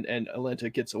buzz and Atlanta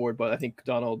gets award buzz, I think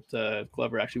Donald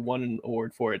Glover actually won an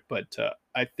award for it. But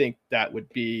I think that would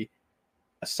be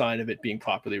a sign of it being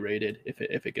properly rated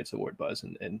if it gets award buzz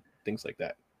and things like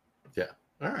that. Yeah.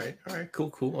 All right.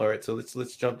 Cool. All right. So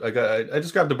let's jump. I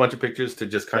just grabbed a bunch of pictures to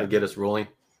just kind of get us rolling.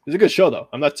 It's a good show though.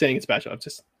 I'm not saying it's a bad show. I'm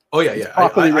just. Oh yeah. I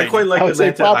quite like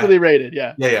Atlanta. Properly rated.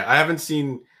 Yeah. Yeah. I haven't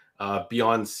seen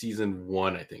beyond season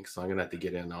 1, I think, so I'm gonna have to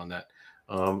get in on that.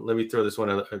 Let me throw this one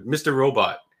out. Mr.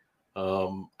 Robot.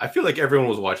 I feel like everyone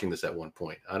was watching this at one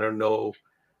point. I don't know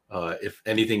if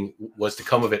anything was to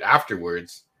come of it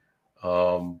afterwards.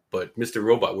 But Mr.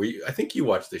 Robot, I think you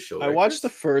watched this show. I watched the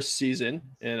first season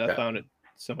and I found it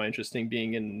semi-interesting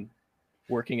being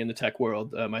working in the tech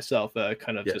world myself,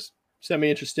 kind of just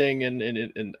semi-interesting.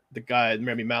 And the guy,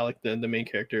 Rami Malek, the main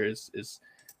character is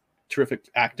terrific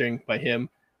acting by him.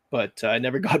 But I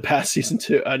never got past season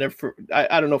 2. I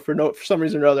don't know, for some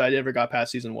reason or other, I never got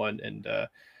past season 1. And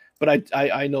but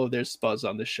I know there's buzz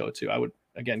on this show too. I would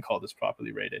again call this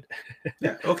properly rated.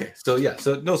 Okay. So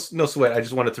no sweat. I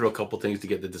just want to throw a couple things to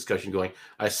get the discussion going.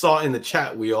 I saw in the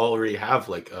chat we already have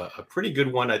like a pretty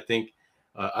good one. I think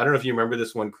I don't know if you remember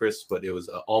this one, Chris, but it was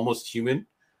Almost Human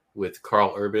with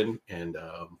Carl Urban and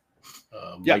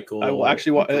Michael. I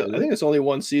think it's only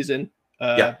one season.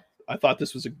 I thought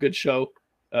this was a good show.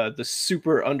 The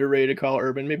super underrated Carl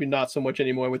Urban, maybe not so much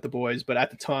anymore with The Boys, but at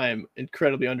the time,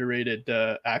 incredibly underrated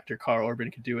actor Carl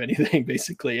Urban could do anything,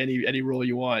 basically any role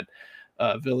you want,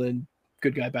 villain,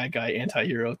 good guy, bad guy,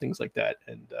 anti-hero, things like that.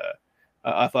 And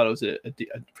I thought it was a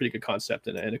pretty good concept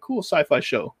and a cool sci-fi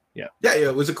show. Yeah,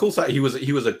 it was a cool sci. He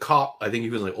was a cop. I think he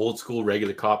was an old school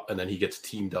regular cop, and then he gets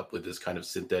teamed up with this kind of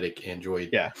synthetic android.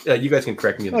 Yeah. You guys can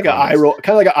correct me. Kind of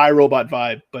like an iRobot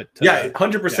vibe, but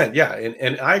 100%. Yeah,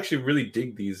 and I actually really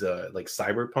dig these like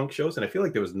cyberpunk shows, and I feel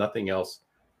like there was nothing else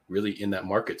really in that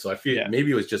market. So I feel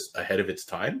maybe it was just ahead of its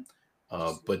time,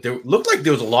 but there looked like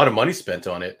there was a lot of money spent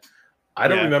on it. I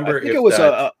don't remember. I think it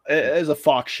was a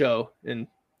Fox show and.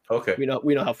 Okay. We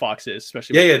know how Fox is,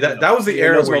 especially. That was the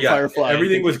era where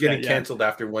everything was getting canceled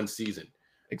after one season.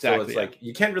 Exactly. So it's like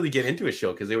you can't really get into a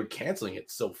show because they were canceling it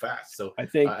so fast. So I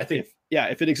think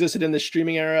if it existed in the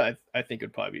streaming era, I think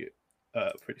it'd probably be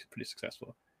pretty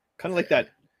successful. Kind of like that.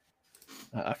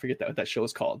 I forget what that show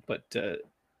is called, but it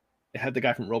had the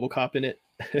guy from RoboCop in it.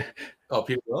 Oh,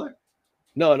 Peter Weller?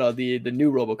 No, the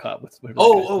new RoboCop.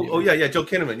 Joe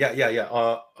Kinnaman.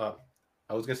 Yeah.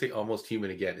 I was gonna say Almost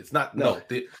Human again. It's not. No,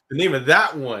 the name of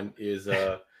that one is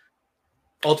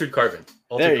Altered Carbon.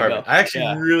 Altered Carbon. I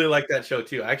actually really like that show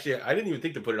too. Actually, I didn't even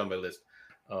think to put it on my list.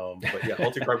 But yeah,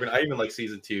 Altered Carbon. I even like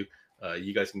season 2.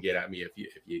 You guys can get at me if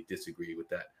you disagree with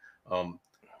that.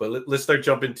 But let's start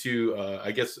jumping to.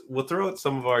 I guess we'll throw out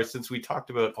some of our, since we talked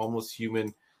about Almost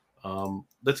Human.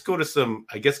 Let's go to some.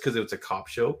 I guess because it's a cop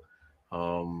show.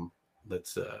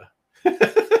 Let's.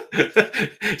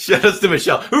 Shout out to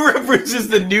Michelle, who references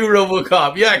the new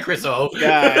RoboCop. Yeah, Chris O.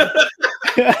 Yeah.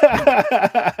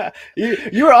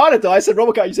 You were on it though. I said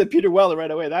RoboCop. You said Peter Weller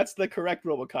right away. That's the correct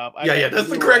RoboCop. Yeah, that's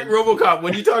the correct RoboCop.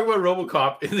 When you talk about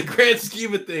RoboCop, in the grand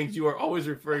scheme of things, you are always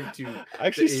referring to. I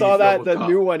actually saw the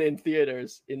new one in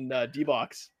theaters in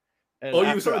D-Box. And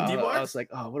you saw it in D-Box? I was like,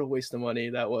 oh, what a waste of money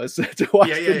that was to watch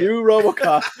the new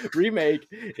RoboCop remake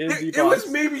in D-Box. It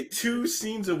was maybe 2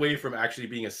 scenes away from actually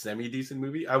being a semi-decent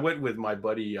movie. I went with my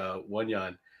buddy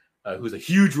Wanyan, who's a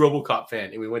huge RoboCop fan,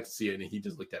 and we went to see it, and he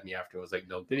just looked at me after. I was like,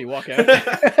 no. Did he walk out?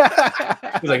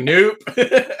 He was like, nope.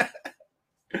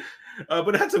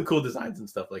 But it had some cool designs and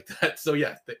stuff like that. So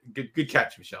yeah, good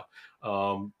catch, Michelle.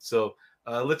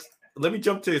 Let me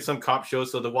jump to some cop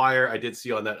shows. So The Wire, I did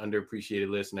see on that underappreciated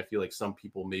list, and I feel like some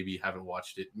people maybe haven't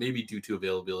watched it, maybe due to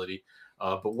availability.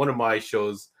 But one of my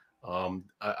shows,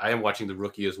 I am watching The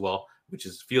Rookie as well, which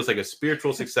feels like a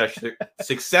spiritual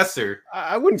successor.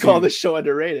 I wouldn't call this show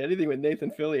underrated. Anything with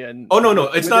Nathan Fillion. Oh no,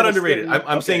 it's not underrated.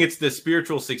 I'm saying it's the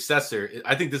spiritual successor.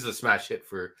 I think this is a smash hit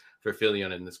for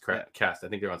Fillion in this cast. I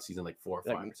think they're on season like 4 or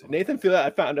 5. Nathan Fillion,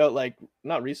 I found out like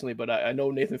not recently, but I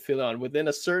know Nathan Fillion within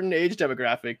a certain age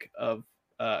demographic of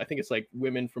I think it's like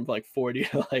women from like 40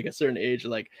 to like a certain age,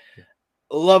 like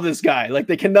love this guy. Like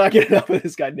they cannot get enough of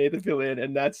this guy, Nathan Fillion,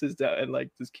 and that's his and like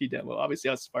this key demo.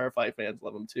 Obviously, us Firefly fans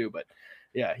love him too, but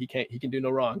yeah, he can do no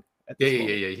wrong. Yeah.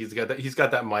 He's got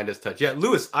that Midas touch. Yeah,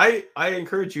 Lewis, I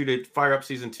encourage you to fire up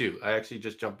season 2. I actually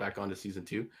just jumped back onto season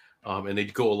 2. And they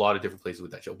go a lot of different places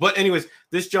with that show. But anyways,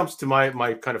 this jumps to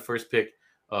my kind of first pick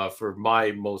for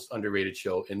my most underrated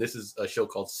show, and this is a show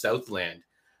called Southland,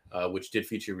 which did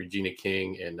feature Regina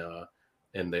King and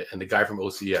the guy from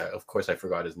OC. Of course, I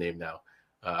forgot his name now.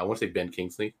 I want to say Ben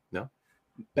Kingsley. No,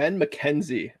 Ben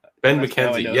McKenzie. Ben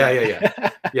McKenzie.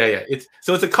 Yeah. It's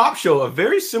a cop show, a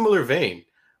very similar vein,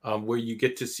 where you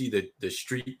get to see the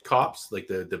street cops, like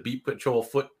the beat patrol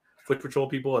foot patrol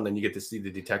people, and then you get to see the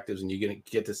detectives, and you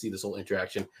get to see this whole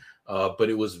interaction. But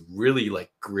it was really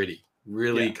like gritty,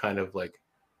 really kind of like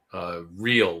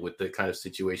real with the kind of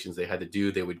situations they had to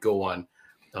do. They would go on,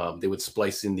 they would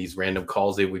splice in these random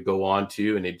calls they would go on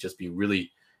to, and it'd just be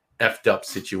really effed up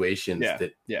situations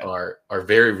that are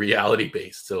very reality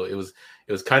based. So it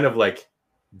was kind of like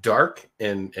dark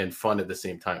and fun at the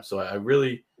same time. So I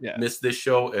really missed this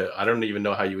show. I don't even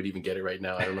know how you would even get it right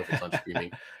now. I don't know if it's on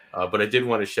streaming. But I did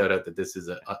want to shout out that this is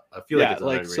I feel like it's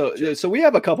like so we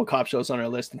have a couple cop shows on our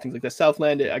list and things like that.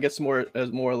 Southland, I guess more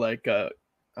like I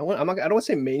don't want to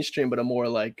say mainstream, but a more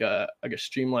like a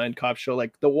streamlined cop show.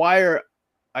 Like The Wire,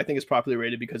 I think is properly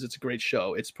rated because it's a great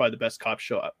show. It's probably the best cop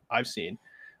show I've seen.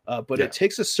 But it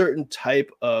takes a certain type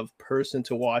of person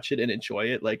to watch it and enjoy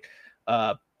it. Like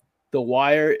The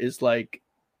Wire is like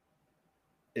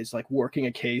working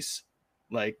a case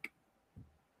like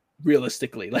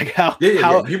realistically, like how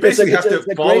you basically have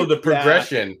to follow the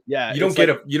progression. You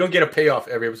don't get a payoff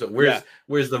every episode.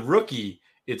 Whereas The Rookie,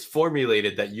 it's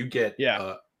formulated that you get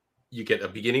a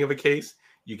beginning of a case,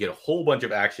 you get a whole bunch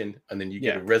of action, and then you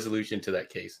get a resolution to that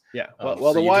case.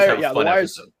 Well, The Wire, The Wire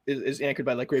is anchored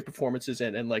by like great performances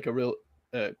and like a real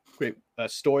great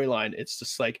storyline. It's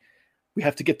just like we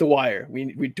have to get The Wire.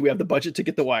 We have the budget to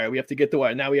get The Wire. We have to get The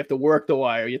Wire. Now we have to work The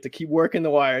Wire. You have to keep working The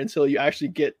Wire until you actually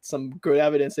get some good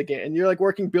evidence again. And you're like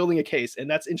building a case. And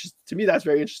that's interesting to me. That's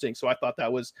very interesting. So I thought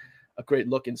that was a great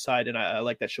look inside, and I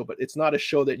like that show. But it's not a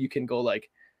show that you can go like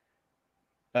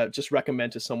just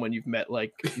recommend to someone you've met,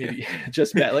 like maybe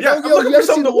just met. Like, I'm looking for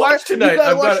something to watch tonight. You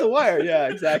gotta watch The Wire. Yeah,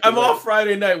 exactly. I'm off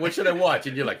Friday night. What should I watch?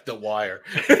 And you're like, The Wire.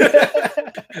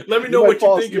 Let me know what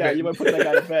you think of it. You might put that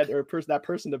guy to bed or that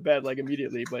person to bed like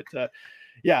immediately. But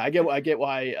I get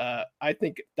why. I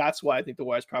think that's why I think The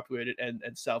Wire is populated, and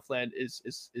Southland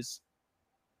is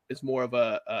more of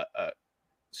a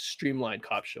streamlined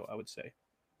cop show, I would say.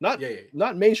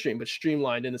 Not mainstream, but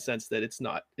streamlined in the sense that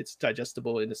it's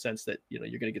digestible in the sense that, you're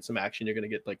going to get some action, you're going to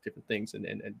get like different things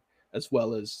and as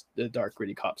well as the dark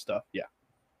gritty cop stuff. Yeah.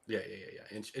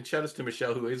 And shout outs to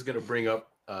Michelle, who is going to bring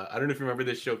up, I don't know if you remember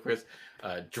this show, Chris,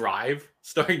 Drive,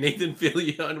 starring Nathan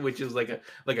Fillion, which is like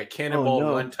a Cannonball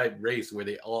Run type race where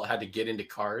they all had to get into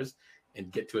cars and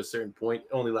get to a certain point. It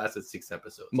only lasted 6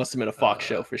 episodes. Must have been a Fox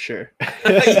show for sure.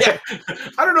 I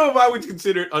don't know if I would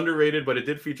consider it underrated, but it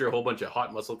did feature a whole bunch of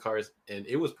hot muscle cars, and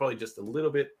it was probably just a little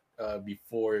bit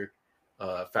before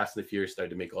Fast and the Furious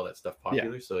started to make all that stuff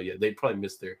popular. So they probably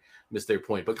missed their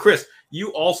point. But Chris, you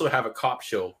also have a cop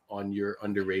show on your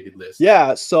underrated list.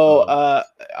 Yeah. So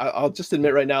I'll just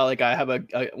admit right now, like I have I've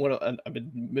been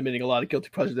mimicking a lot of guilty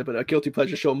pleasures, but a guilty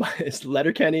pleasure show is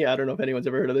Letterkenny. I don't know if anyone's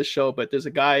ever heard of this show, but there's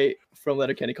a guy from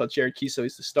Letterkenny called Jared Kiso.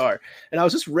 He's the star. And I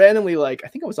was just randomly like, I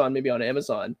think I was maybe on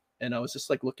Amazon, and I was just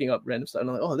like looking up random stuff, and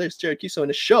I'm like, oh, there's Jared Kiso in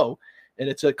a show, and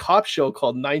it's a cop show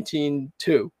called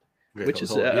 19-2. Okay, which is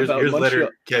hold on. about Here's Montreal. Letter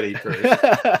Kenny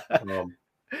first,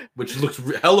 which looks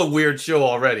hella weird show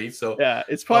already. So Yeah,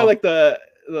 it's probably like the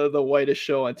whitest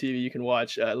show on TV you can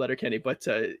watch, Letterkenny. But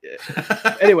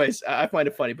anyways, I find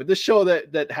it funny. But this show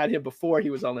that had him before he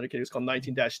was on Letterkenny was called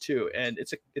 19-2, and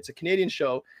it's a Canadian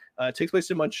show. It takes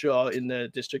place in Montreal in the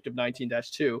district of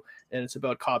 19-2, and it's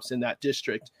about cops in that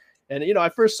district. And I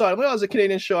first saw it. Well, it was a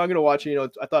Canadian show. I'm gonna watch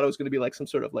it. I thought it was gonna be like some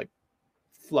sort of like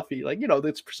fluffy, like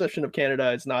the perception of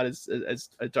Canada is not as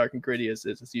dark and gritty as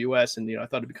the US, and I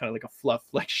thought it'd be kind of like a fluff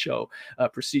like show,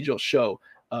 procedural show.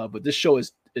 But this show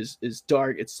is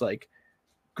dark. It's like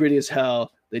gritty as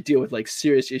hell. They deal with like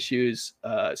serious issues,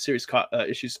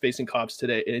 issues facing cops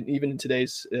today, and even in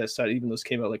today's side, even those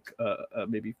came out like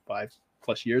maybe 5+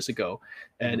 years ago,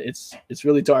 and it's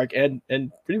really dark and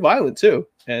pretty violent too,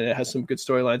 and it has some good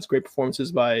storylines, great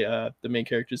performances by the main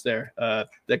characters there.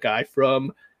 That guy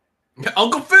from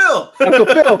Uncle Phil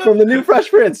from the new Fresh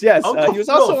Prince. Yes, he was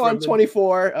Phil also on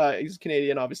 24. He's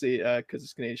Canadian, obviously, because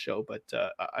it's a Canadian show, but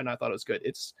and I thought it was good.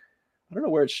 I don't know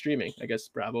where it's streaming. I guess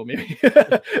Bravo, maybe. You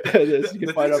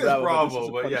can find out Bravo,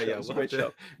 but yeah, it's a great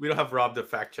show. We don't have Rob to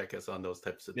fact check us on those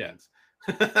types of things.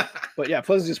 But yeah,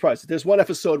 pleasantly surprised. There's one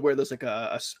episode where there's like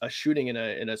a shooting in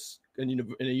a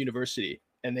university,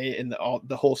 and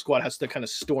the whole squad has to kind of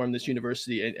storm this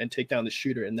university and take down the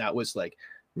shooter, and that was like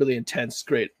really intense,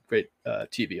 great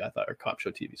TV, I thought, or cop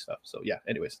show TV stuff. So yeah,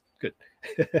 anyways, good.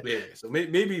 So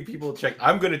maybe people check.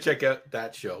 I'm gonna check out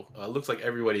that show. Looks like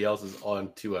everybody else is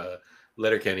on to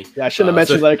Letterkenny. Yeah, I shouldn't have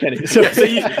mentioned Letterkenny. So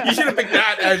you should have picked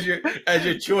that as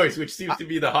your choice, which seems to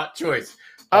be the hot choice.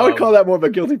 I would call that more of a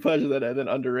guilty pleasure than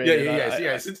underrated.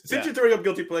 Yeah. Since you're throwing up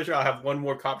guilty pleasure, I'll have one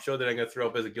more cop show that I'm gonna throw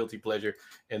up as a guilty pleasure,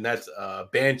 and that's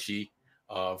Banshee.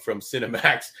 From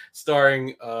Cinemax,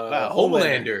 starring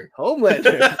Homelander.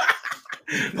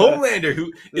 Homelander,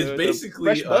 who is basically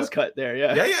fresh buzz cut there.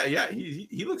 Yeah.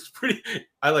 He looks pretty.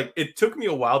 It took me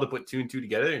a while to put 2 and 2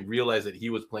 together and realize that he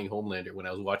was playing Homelander when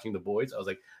I was watching The Boys. I was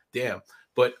like, damn.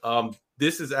 But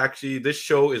this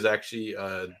show is actually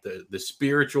the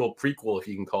spiritual prequel, if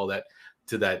you can call that,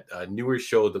 to that newer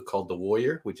show called The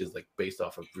Warrior, which is like based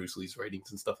off of Bruce Lee's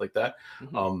writings and stuff like that.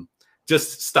 Mm-hmm.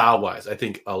 Just style-wise, I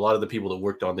think a lot of the people that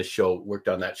worked on this show worked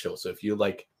on that show. So if you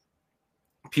like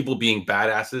people being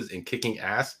badasses and kicking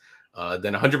ass,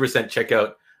 then 100% check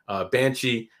out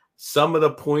Banshee. Some of the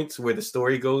points where the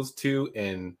story goes to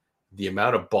and the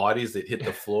amount of bodies that hit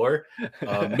the floor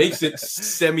makes it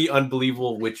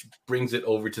semi-unbelievable, which brings it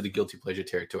over to the guilty pleasure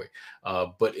territory.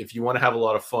 But if you want to have a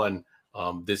lot of fun,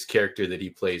 this character that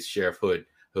he plays, Sheriff Hood,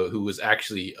 who was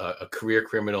actually a career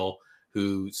criminal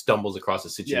who stumbles across a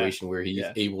situation where he's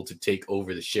able to take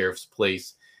over the sheriff's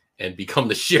place and become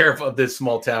the sheriff of this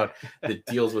small town that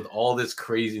deals with all this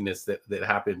craziness that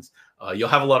happens. You'll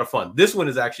have a lot of fun. This one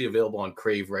is actually available on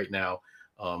Crave right now.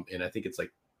 And I think it's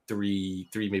like three,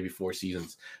 maybe 4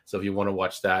 seasons. So if you want to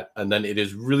watch that, and then it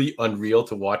is really unreal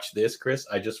to watch this, Chris.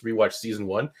 I just rewatched season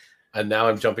 1. And now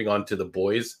I'm jumping on to The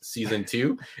Boys season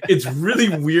 2. It's really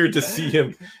weird to see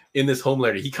him in this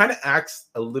Homelander. He kind of acts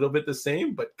a little bit the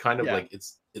same, but kind of like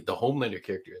the Homelander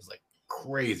character is like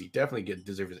crazy. Definitely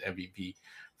deserves his MVP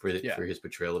for his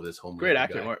portrayal of this Homelander. Great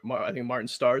actor. I think Martin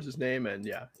Starr is his name, and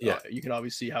you can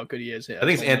obviously see how good he is. I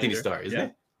think it's Anthony Starr, isn't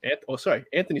it?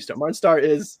 Anthony Starr. Martin Starr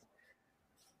is.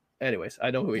 Anyways, I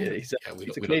know who he is.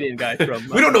 He's a Canadian guy from.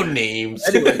 We don't know names.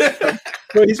 Anyways,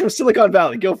 he's from Silicon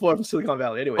Valley. Gil Ford from Silicon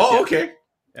Valley. Anyway. Oh, okay.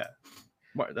 Yeah.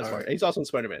 That's Martin. Right. He's also in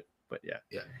Spider-Man. But yeah.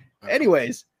 Right.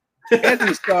 Anyways,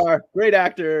 Anthony Starr, great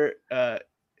actor,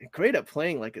 great at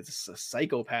playing like a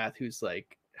psychopath who's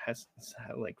like has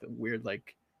like the weird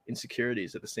like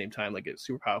insecurities at the same time, like a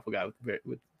super powerful guy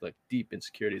with like deep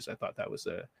insecurities. I thought that was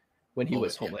when he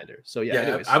was Homelander. So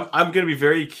anyways. I'm gonna be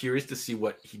very curious to see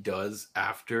what he does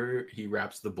after he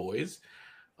wraps The Boys,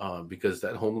 because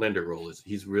that Homelander role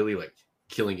he's really like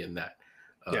killing it in that.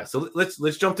 So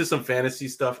let's jump to some fantasy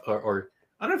stuff, or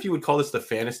I don't know if you would call this the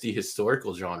fantasy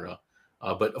historical genre,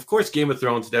 but of course Game of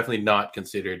Thrones definitely not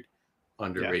considered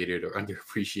underrated or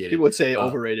underappreciated. People would say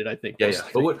overrated, I think. Yeah.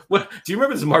 But what do you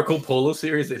remember this Marco Polo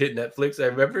series that hit Netflix? I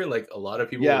remember like a lot of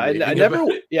people.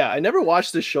 I never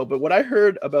watched this show, but what I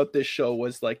heard about this show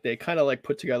was like they kind of like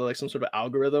put together like some sort of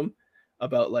algorithm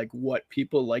about like what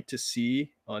people like to see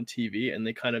on TV, and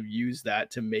they kind of use that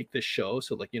to make the show.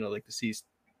 So like like to see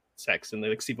sex and they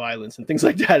like see violence and things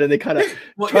like that, and they kind of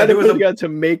try to put together to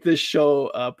make this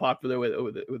show popular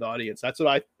with audience. That's what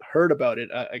I heard about it.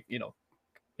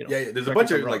 There's a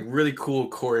bunch of like really cool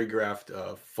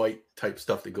choreographed fight type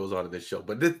stuff that goes on in this show,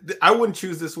 but I wouldn't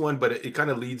choose this one, but it kind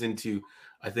of leads into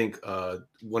I think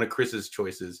one of Chris's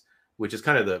choices, which is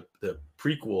kind of the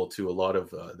prequel to a lot of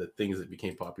the things that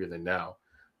became popular than now.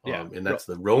 And that's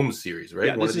the Rome series, right?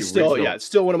 Yeah, this is still it's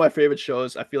still one of my favorite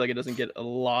shows. I feel like it doesn't get a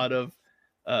lot of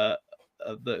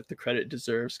the credit it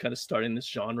deserves, kind of starting this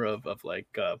genre of like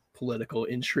political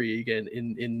intrigue and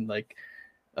in like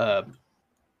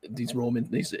these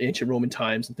ancient Roman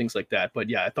times and things like that. But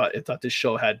yeah, I thought this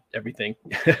show had everything.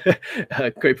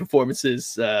 Great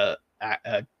performances,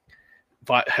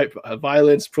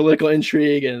 violence, political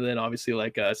intrigue, and then obviously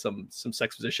like some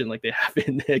sex position like they have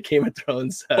in Game of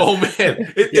Thrones. Oh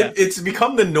man, it's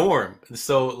become the norm.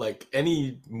 So like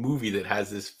any movie that has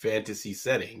this fantasy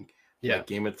setting, like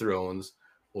Game of Thrones,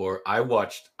 or I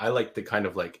like the kind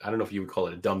of like, I don't know if you would call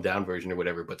it a dumbed down version or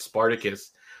whatever, but Spartacus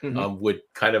would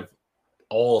kind of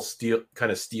all steal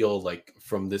like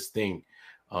from this thing.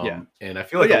 And I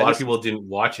feel like a lot of people didn't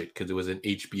watch it because it was an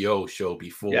HBO show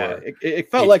before. Yeah,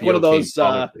 it felt like one of those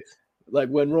like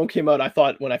when Rome came out. I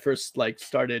thought when I first like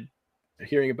started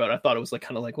hearing about it, I thought it was like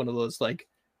kind of like one of those like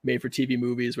made for TV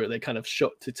movies where they kind of show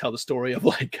to tell the story of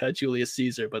like Julius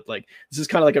Caesar, but like this is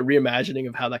kind of like a reimagining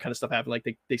of how that kind of stuff happened.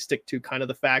 Like they stick to kind of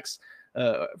the facts,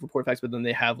 report facts, but then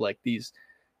they have like these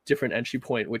different entry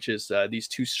point, which is these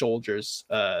two soldiers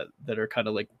that are kind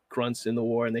of like grunts in the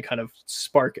war, and they kind of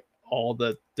spark all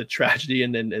the tragedy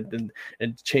and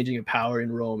changing of power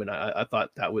in Rome. And I thought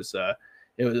that was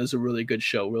it was a really good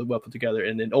show, really well put together.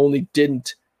 And it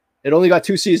only got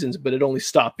 2 seasons, but it only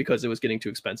stopped because it was getting too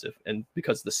expensive and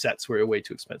because the sets were way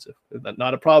too expensive.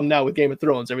 Not a problem now with Game of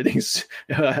Thrones. Everything's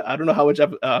I don't know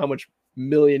how much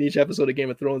million each episode of Game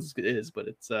of Thrones is, but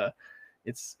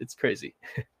it's crazy.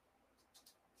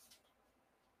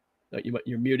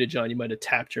 You're muted, John. You might have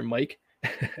tapped your mic.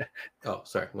 Oh,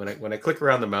 sorry. When I click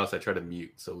around the mouse, I try to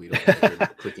mute so we don't hear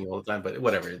clicking all the time. But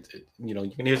whatever,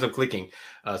 you can hear some clicking.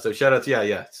 So shout out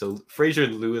to So Fraser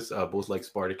and Lewis both like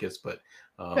Spartacus, but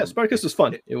Spartacus was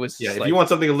fun. It was if you want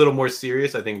something a little more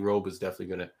serious, I think Rome is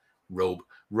definitely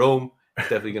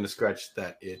gonna scratch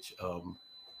that itch.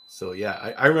 So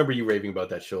yeah, I remember you raving about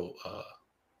that show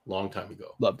long time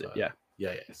ago. Loved it.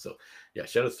 Yeah. So yeah,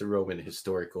 shout outs to Rome and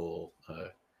historical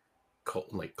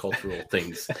cultural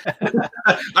things.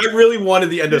 I really wanted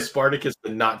the end of Spartacus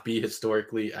to not be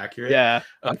historically accurate. Yeah,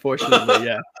 unfortunately,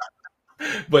 yeah.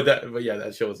 But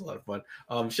that show was a lot of fun.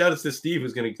 Shout outs to Steve,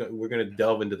 we're gonna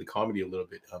delve into the comedy a little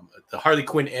bit. The Harley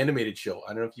Quinn animated show.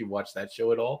 I don't know if you watched that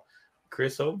show at all,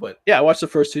 Chris. But yeah, I watched the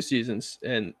first 2 seasons,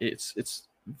 and it's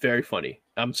very funny.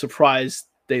 I'm surprised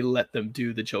they let them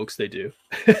do the jokes they do.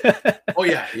 Oh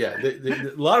yeah.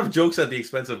 A lot of jokes at the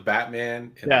expense of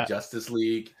Batman and the Justice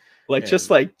League. Like just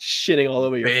like shitting all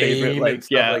over your favorite, like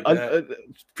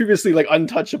previously like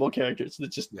untouchable characters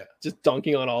that just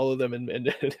dunking on all of them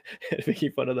and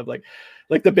making fun of them.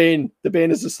 Like the Bane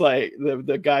is just like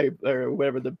the guy or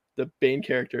whatever the Bane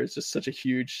character is just such a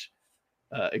huge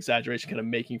exaggeration, kind of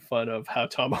making fun of how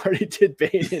Tom Hardy did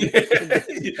Bane.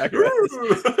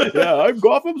 I'm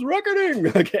Gotham's reckoning.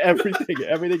 Like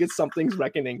everything is something's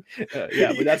reckoning. But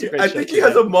that's a great show. I think he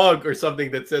has a mug or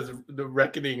something that says the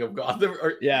reckoning of Gotham.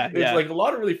 It's like a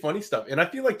lot of really funny stuff, and I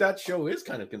feel like that show is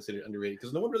kind of considered underrated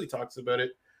because no one really talks about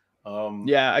it.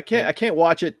 I can't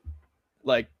watch it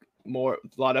like a lot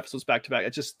of episodes back to back.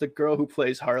 It's just the girl who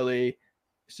plays Harley.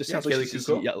 It just sounds like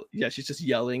she's just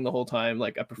yelling the whole time.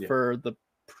 Like I prefer the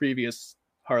previous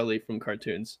Harley from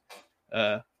cartoons,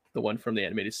 the one from the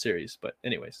animated series. But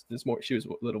anyways, she was a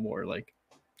little more like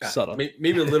subtle,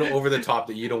 maybe a little over the top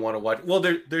that you don't want to watch. Well,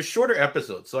 there's shorter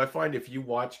episodes, so I find if you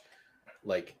watch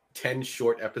like 10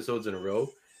 short episodes in a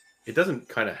row, it doesn't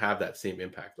kind of have that same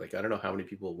impact. Like I don't know how many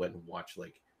people went and watched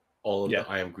like all of the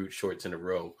I Am Groot shorts in a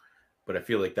row, but I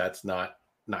feel like that's not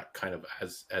kind of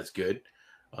as good.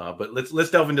 But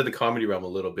let's delve into the comedy realm a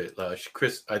little bit.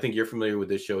 Chris, I think you're familiar with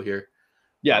this show here.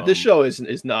 Yeah, this show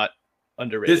is not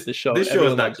underrated. This show is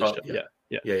not So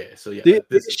the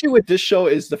issue with this show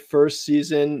is the first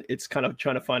season. It's kind of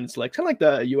trying to find its legs, kind of like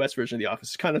the US version of The Office.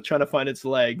 It's kind of trying to find its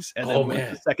legs, and then when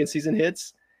the second season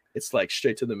hits, it's like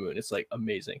straight to the moon. It's like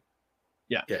amazing.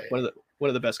 One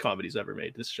of the best comedies ever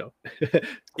made. This show.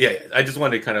 I just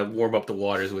wanted to kind of warm up the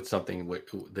waters with something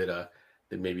that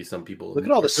maybe some people look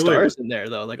at all the stars in there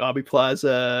though, like Aubrey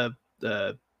Plaza,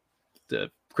 the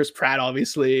Chris Pratt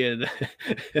obviously, and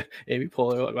Amy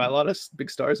Poehler. A lot of big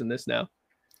stars in this now.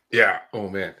 Yeah. Oh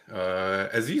man,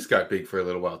 Aziz got big for a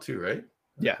little while too, right?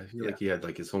 Yeah, I feel like he had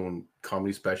like his own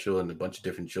comedy special and a bunch of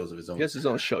different shows of his own. He has his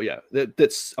own show,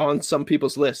 that's on some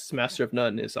people's lists. Master of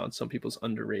None is on some people's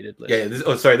underrated list.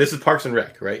 This is Parks and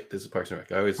Rec, right? This is Parks and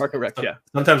Rec. I always Parks and Rec,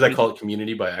 Sometimes I call it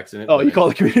Community by accident. Oh, you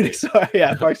call it Community?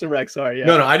 Sorry, Parks and Rec. Sorry,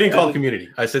 No, I didn't call it Community.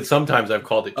 I said sometimes I've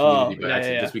called it Community by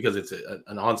accident just because it's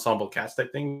an ensemble cast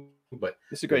type thing. but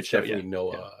it's a great show.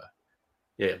 definitely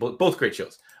Yeah. both great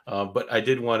shows. But I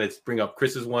did want to bring up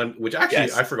Chris's one, which actually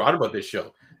Yes. I forgot about this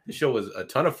show. This show was a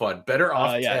ton of fun. Better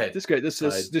Off Ted. This great.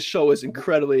 This show is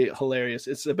incredibly hilarious.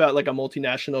 It's about like a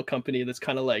multinational company that's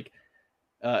kind of like,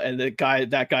 and that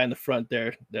guy in the front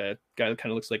there, the guy that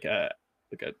kind of looks like a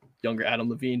younger Adam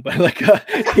Levine, but like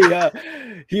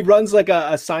he runs like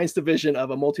a science division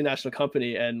of a multinational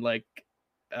company, and like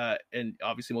and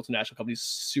obviously multinational companies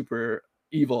super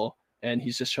evil, and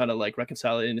he's just trying to like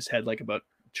reconcile it in his head, like about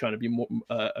trying to be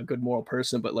a good moral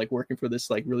person, but like working for this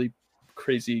like really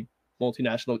crazy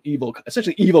multinational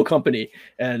essentially evil company.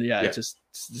 And it's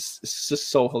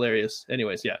just so hilarious.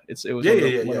 Anyways, it was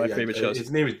one of my favorite shows. His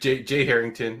name is Jay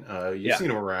Harrington. You've seen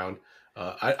him around.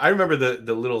 I remember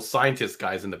the little scientist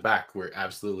guys in the back were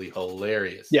absolutely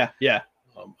hilarious. Yeah.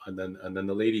 And then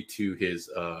the lady to his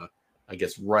I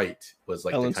guess right was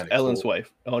like Ellen's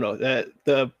wife. Oh no,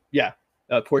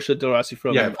 Portia de Rossi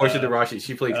from Portia de Rossi.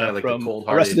 She played kind of like the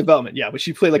cold-hearted Arrested Development. Yeah, but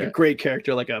she played like a great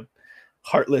character, like a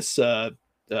heartless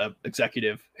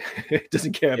executive.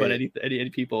 Doesn't care about any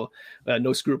people,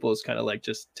 no scruples, kind of like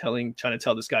just trying to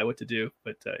tell this guy what to do.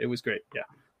 But it was great. Yeah.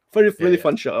 Really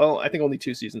fun show. Oh, I think only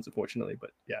 2 seasons, unfortunately,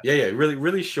 but really,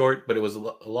 really short, but it was a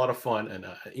lot of fun. And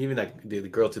even like the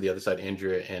girl to the other side,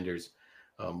 Andrea Anders,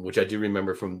 which I do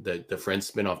remember from the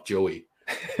Friends spinoff, Joey.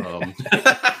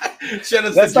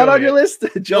 That's not on your list.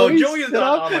 Joey is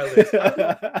not on my list.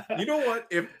 You know what?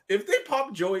 If they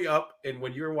pop Joey up, and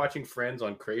when you're watching Friends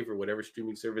on Crave or whatever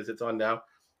streaming service it's on now,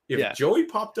 if Joey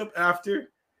popped up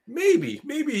after, maybe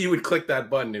you would click that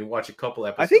button and watch a couple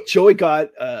episodes. I think Joey got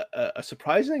a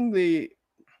surprisingly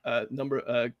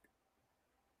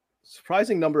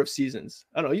surprising number of seasons.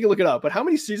 I don't know. You can look it up. But how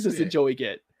many seasons did Joey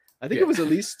get? I think it was at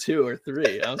least 2 or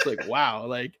 3. I was like, wow,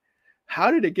 like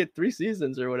how did it get 3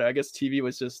 seasons or whatever? I guess TV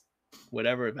was just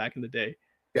whatever back in the day.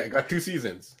 Yeah, it got 2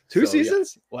 seasons. 2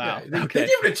 seasons? Yeah. Wow. Yeah, they gave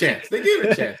it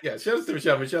a chance. Yeah, shout out to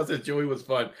Michelle. Michelle said Joey was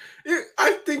fun.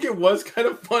 I think it was kind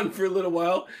of fun for a little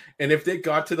while. And if they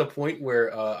got to the point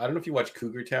where, I don't know if you watch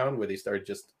Cougar Town, where they started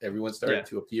everyone started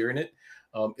to appear in it.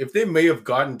 If they may have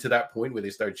gotten to that point where they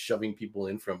started shoving people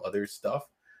in from other stuff,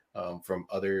 from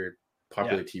other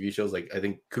popular TV shows, like I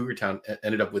think Cougar Town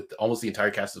ended up with almost the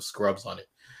entire cast of Scrubs on it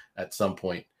at some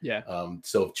point.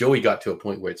 So if Joey got to a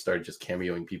point where it started just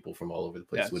cameoing people from all over the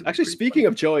place, actually speaking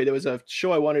of Joey, there was a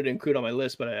show I wanted to include on my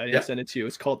list, but I didn't send it to you.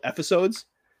 It's called Episodes,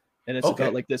 and it's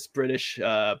about like this British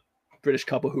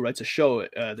couple who writes a show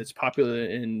that's popular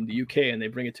in the UK, and they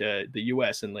bring it to the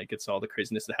US, and like it's all the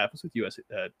craziness that happens with US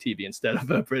TV instead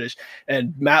of British.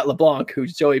 And Matt LeBlanc,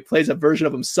 who's Joey, plays a version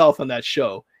of himself on that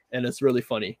show, and it's really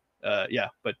funny.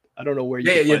 But I don't know where you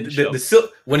can find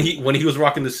the when he was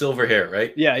rocking the silver hair,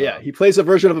 right? He plays a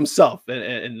version of himself,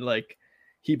 and like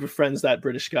he befriends that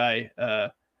British guy,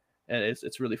 and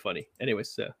it's really funny.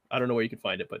 Anyways, I don't know where you can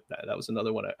find it, but that was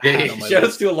another one. Shout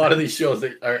out to a lot of these shows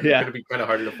that are going to be kind of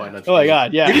harder to find on TV. Oh my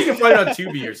god, yeah. Maybe you can find it on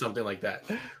Tubi or something like that,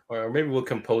 or maybe we'll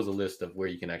compose a list of where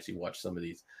you can actually watch some of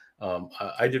these.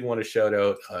 I did want to shout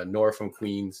out Nora from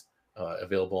Queens,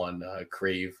 available on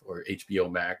Crave or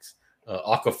HBO Max.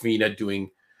 Awkwafina doing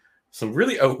some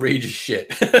really outrageous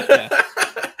shit.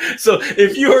 So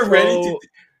if you are ready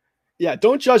to,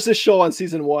 don't judge this show on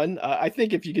season 1. I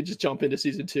think if you could just jump into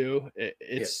season 2,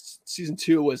 season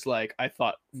 2 was like, I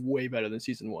thought, way better than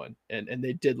season 1, and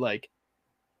they did like.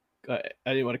 I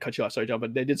didn't want to cut you off, sorry, John,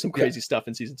 but they did some crazy stuff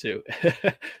in season 2.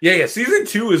 Season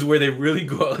 2 is where they really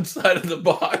go outside of the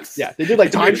box. They did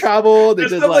like time travel. They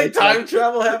did like time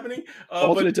travel happening,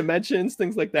 alternate dimensions,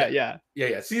 things like that.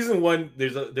 Season 1,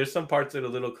 there's some parts that are a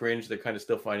little cringe. They're kind of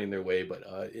still finding their way, but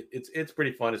it's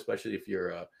pretty fun, especially if you're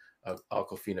a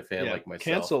Awkwafina fan like myself.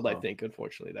 Canceled, I think,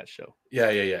 unfortunately, that show.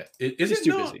 She's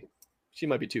too busy. She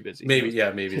might be too busy.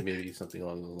 Maybe something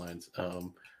along those lines.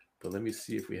 But let me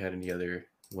see if we had any other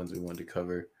ones we wanted to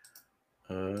cover.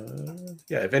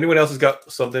 If anyone else has got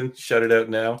something, shout it out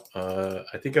now.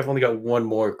 I think I've only got one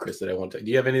more, Chris, that I want to. Do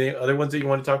you have any other ones that you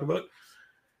want to talk about?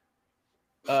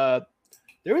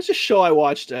 There was a show I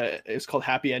watched. It's called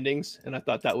Happy Endings, and I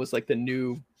thought that was like the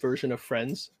new version of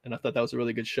Friends, and I thought that was a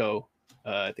really good show.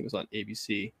 I think it was on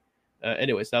ABC.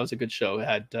 Anyways, that was a good show. It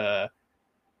had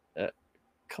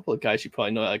couple of guys you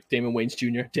probably know, like Damon Wayans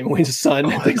Jr., Damon Wayans' son,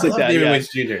 things like that. Damon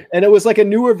Wayans Jr. And it was like a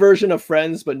newer version of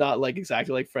Friends, but not like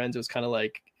exactly like Friends. It was kind of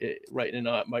like right in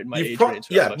my age range.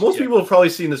 Most people have probably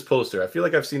seen this poster. I feel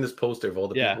like I've seen this poster of all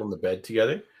the people in the bed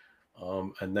together.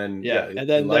 And then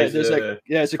there's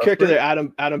a character there,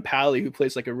 Adam Pally, who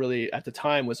plays like a really, at the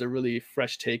time, was a really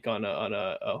fresh take on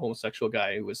a homosexual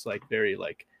guy who was like very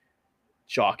like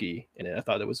jockey, and I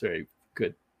thought it was very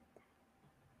good.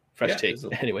 fresh Yeah,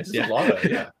 take. Anyways, yeah.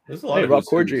 There's a lot Hey, of Rob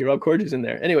good series. Corddry's in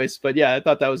there. Anyways, but yeah, I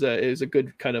thought that was a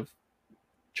good kind of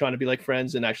trying to be like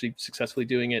friends and actually successfully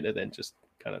doing it, and then just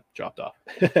kind of dropped off.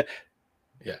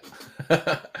 Yeah.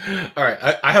 All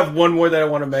right. I have one more that I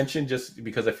want to mention just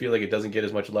because I feel like it doesn't get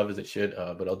as much love as it should.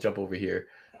 But I'll jump over here.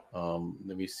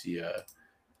 Let me see.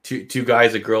 Two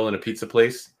guys, a girl, in a pizza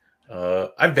place.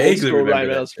 I vaguely remember Ryan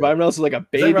that Reynolds. show. Ryan Reynolds was like a Is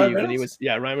that baby Ryan when he Reynolds? was.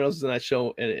 Yeah, Ryan Reynolds was in that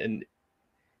show and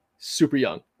super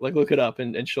young. Like look it up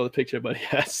and show the picture. But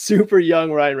yeah, super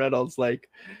young Ryan Reynolds. Like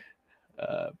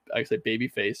I say baby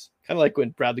face, kind of like when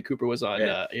Bradley Cooper was on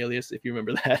Alias, if you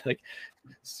remember that. Like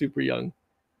super young.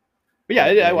 But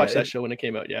yeah, I watched that show when it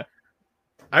came out. Yeah.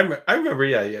 I remember,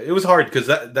 yeah. It was hard because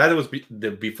that was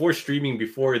before streaming,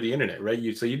 before the internet,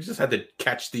 right? So you just had to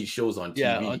catch these shows on TV.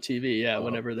 Yeah, on TV, yeah,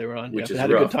 whenever they were on. Which yeah, is they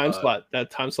had rough. a good time slot. That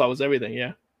time slot was everything.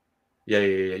 Yeah.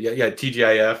 Yeah.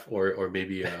 TGIF or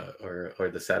maybe or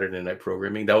the Saturday night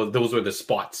programming. Those were the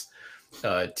spots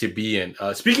to be in.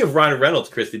 Speaking of Ryan Reynolds,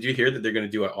 Chris, did you hear that they're going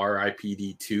to do an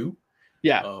RIPD 2?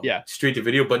 Yeah. Straight to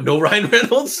video, but no Ryan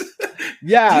Reynolds.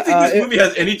 Yeah. Do you think this movie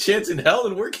has any chance in hell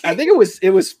in working? I think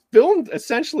it was filmed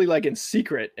essentially like in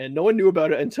secret, and no one knew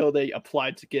about it until they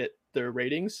applied to get their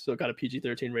ratings. So it got a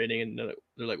PG-13 rating, and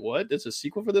they're like, "What? There's a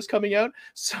sequel for this coming out?"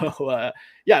 So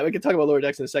yeah, we can talk about Lower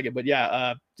Decks in a second, but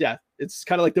yeah, it's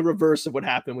kind of like the reverse of what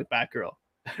happened with Batgirl.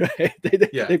 Right?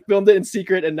 They filmed it in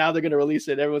secret, and now they're going to release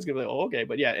it. Everyone's going to be like, "Oh, okay."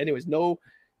 But yeah, anyways, no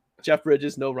Jeff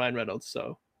Bridges, no Ryan Reynolds.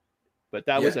 So. But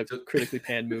that was a critically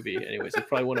panned movie. Anyways, it's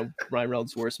probably one of Ryan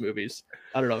Reynolds' worst movies.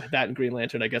 I don't know. That and Green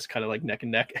Lantern, I guess, kind of like neck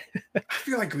and neck. I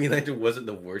feel like Green Lantern wasn't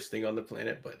the worst thing on the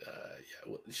planet, but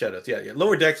shout outs. Yeah.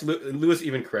 Lower Decks, Lewis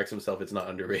even corrects himself. It's not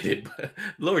underrated, but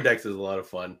Lower Decks is a lot of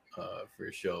fun for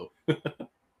a show.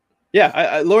 Yeah,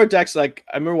 I Lower Decks, like,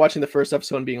 I remember watching the first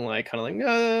episode and being like, kind of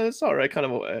like, it's all right. Kind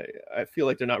of, I feel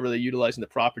like they're not really utilizing the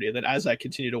property. And then as I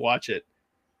continue to watch it,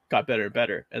 got better and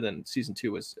better. And then season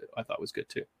 2 I thought was good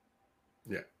too.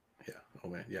 Yeah. Oh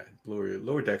man, yeah.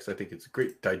 Lower Decks, I think it's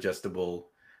great, digestible,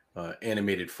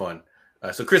 animated fun.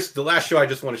 So Chris, the last show I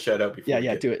just want to shout out before we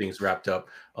get things wrapped up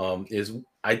is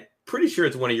I'm pretty sure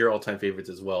it's one of your all-time favorites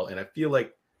as well, and I feel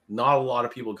like not a lot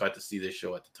of people got to see this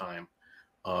show at the time,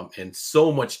 and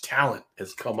so much talent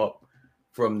has come up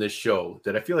from this show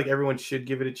that I feel like everyone should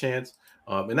give it a chance.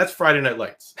 And that's Friday Night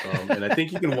Lights, and I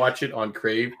think you can watch it on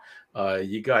Crave.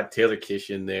 You got Taylor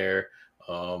Kish in there,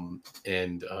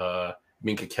 and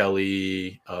Minka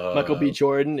Kelly, Michael B.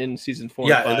 Jordan in season 4.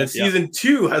 Yeah, and then season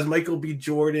 2 has Michael B.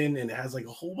 Jordan, and it has like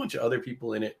a whole bunch of other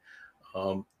people in it.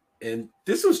 And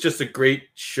this was just a great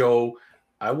show.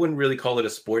 I wouldn't really call it a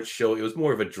sports show. It was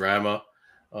more of a drama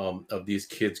of these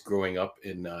kids growing up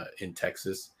in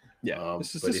Texas. Yeah,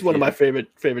 this is one of my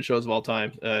favorite shows of all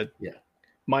time.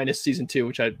 Minus season 2,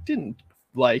 which I didn't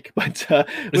like, but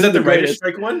is that the writer's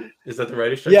strike one? Is that the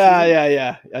writer's strike?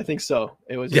 Yeah. I think so.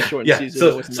 It was a short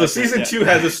season. So season 2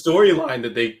 has a storyline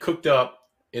that they cooked up,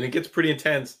 and it gets pretty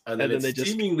intense, and then it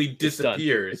seemingly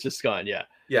disappears. It's just gone. Yeah.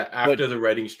 After the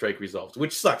writing strike resolves,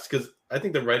 which sucks because I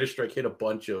think the writer's strike hit a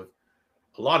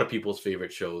lot of people's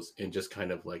favorite shows and just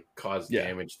kind of like caused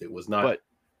damage that was not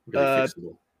really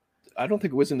fixable. I don't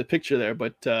think it was in the picture there,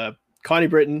 but Connie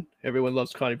Britton, everyone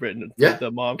loves Connie Britton,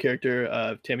 the mom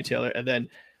character, Tammy Taylor, and then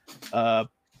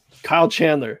Kyle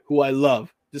Chandler, who I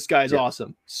love. This guy's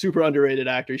awesome, super underrated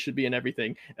actor. He should be in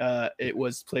everything.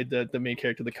 Played the main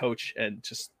character, the coach, and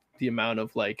just the amount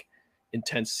of like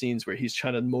intense scenes where he's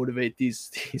trying to motivate these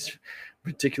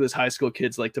ridiculous high school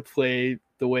kids like to play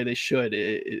the way they should.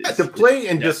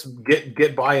 Just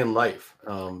get by in life.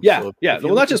 Well,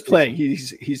 not just playing.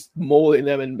 He's molding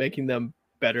them and making them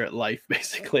better at life,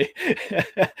 basically.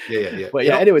 But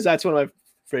anyways, that's one of my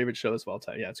favorite shows of all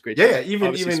time. It's great.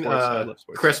 Even sports,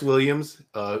 Chris Williams,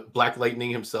 Black Lightning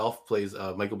himself, plays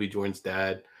Michael B. Jordan's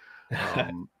dad,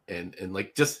 and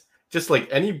like just like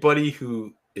anybody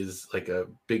who is like a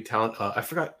big talent. I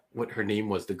forgot what her name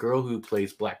was. The girl who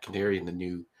plays Black Canary in the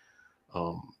new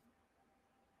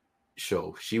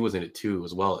show, she was in it too,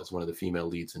 as well as one of the female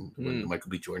leads in when the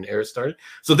Michael B. Jordan era started.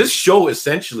 So this show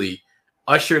essentially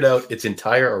ushered out its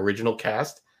entire original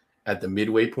cast at the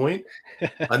midway point,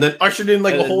 and then ushered in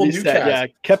like a whole new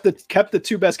cast. Kept the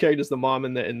two best characters, the mom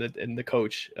and the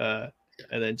coach, and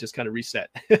then just kind of reset.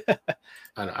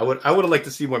 I would have liked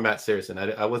to see more Matt Saracen.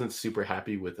 I wasn't super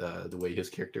happy with the way his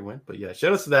character went, but yeah,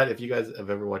 shout out to that. If you guys have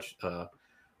ever watched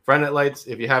Friday Night Lights,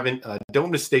 if you haven't,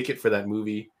 don't mistake it for that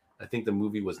movie. I think the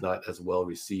movie was not as well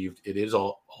received. It is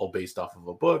all based off of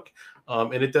a book,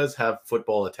 and it does have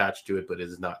football attached to it, but it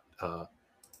is not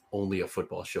only a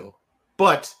football show.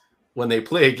 But when they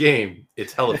play a game,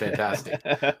 it's hella fantastic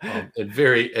and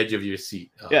very edge of your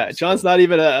seat. Yeah, John's not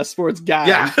even a sports guy.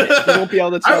 Yeah, he won't be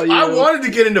able to tell you. I wanted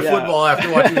to get into football after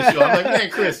watching the show. I'm like, man,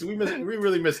 Chris, we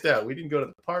really missed out. We didn't go to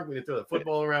the park. We didn't throw the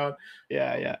football around.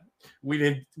 Yeah. We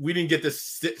didn't get to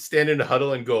stand in the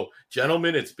huddle and go,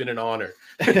 gentlemen, it's been an honor.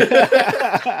 The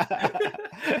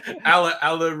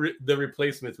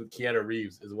Replacements with Keanu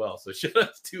Reeves as well. So shout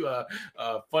outs to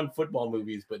fun football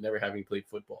movies, but never having played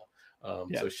football.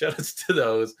 So shout outs to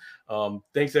those.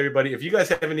 Thanks everybody. If you guys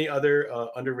have any other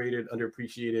underrated,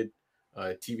 underappreciated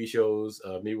TV shows,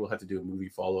 maybe we'll have to do a movie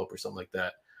follow-up or something like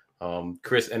that.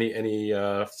 Chris, any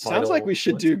sounds like we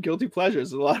should do guilty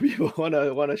pleasures. A lot of people want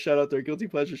to shout out their guilty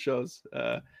pleasure shows.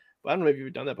 I don't know if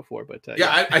you've done that before, but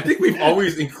I think we've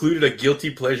always included a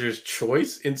guilty pleasures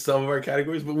choice in some of our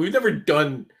categories, but we've never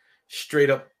done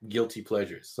straight up guilty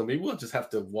pleasures. So maybe we'll just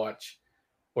have to watch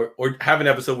or have an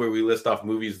episode where we list off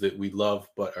movies that we love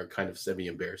but are kind of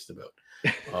semi-embarrassed about.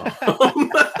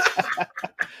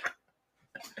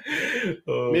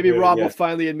 Maybe Rob will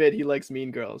finally admit he likes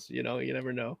Mean Girls. You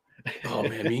never know. Oh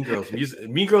man, Mean Girls!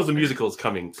 Mean Girls the musical is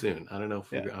coming soon. I don't know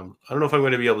if I don't know if I'm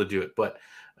going to be able to do it, but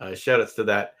shout outs to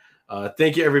that.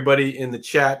 Thank you everybody in the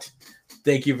chat.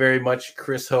 Thank you very much,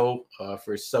 Chris Ho,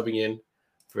 for subbing in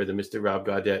for the Mr. Rob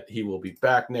Gaudette. He will be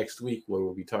back next week where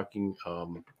we'll be talking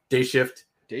day shift.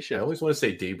 I always want to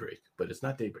say daybreak, but it's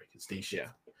not daybreak. It's day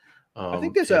shift. I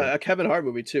think there's a Kevin Hart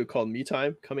movie too called Me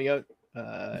Time coming out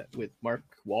with Mark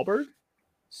Wahlberg.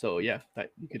 So yeah,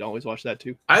 you could always watch that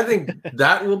too. I think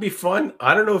that will be fun.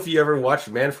 I don't know if you ever watched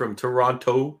Man from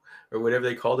Toronto or whatever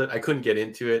they called it. I couldn't get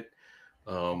into it.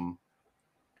 I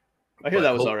hear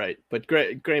that was all right, but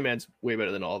Gray Man's way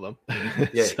better than all of them.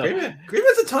 Yeah, so. Gray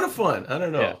Man's a ton of fun. I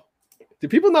don't know. Yeah. Do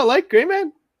people not like Gray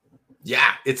Man?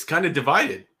 Yeah, it's kind of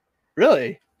divided.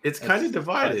 Really? It's kind of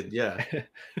divided. Yeah.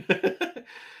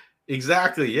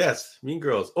 Exactly. Yes. Mean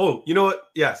Girls. Oh, you know what?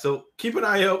 Yeah. So keep an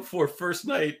eye out for First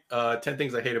Night. 10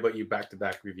 Things I Hate About You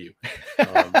back-to-back review.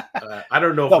 I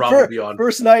don't know if Rob will be on.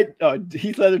 First Night.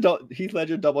 Heath Ledger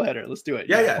doubleheader. Let's do it.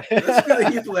 Yeah. Let's do the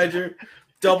Heath Ledger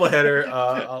doubleheader.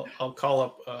 I'll call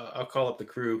up the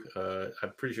crew.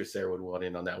 I'm pretty sure Sarah would want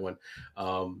in on that one.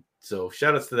 So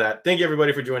shout outs to that. Thank you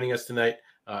everybody for joining us tonight.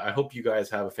 I hope you guys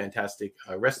have a fantastic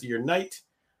rest of your night.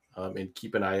 And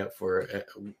keep an eye out for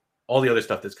all the other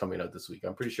stuff that's coming out this week.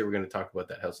 I'm pretty sure we're going to talk about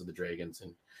that House of the Dragons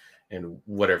and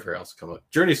whatever else come up.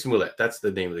 Journey Smollett, that's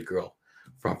the name of the girl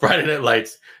from Friday Night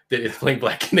Lights that is playing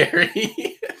Black Canary.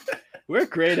 We're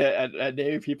great at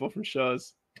naming people from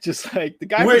shows. Just like the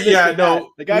guy.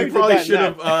 The guy we probably should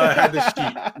have had the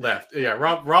sheet left. Yeah,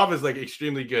 Rob is like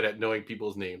extremely good at knowing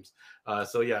people's names.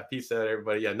 So yeah, peace out,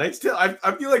 everybody. Yeah, Knight's Tale.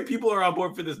 I feel like people are on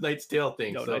board for this Knight's Tale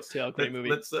thing. No, Knight's Tale, great movie.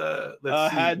 Let's see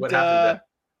what happened.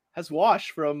 Has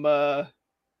Wash from Alan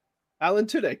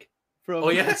Tudyk from. Oh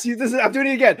yeah, see, I'm doing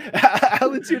it again.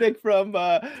 Alan Tudyk from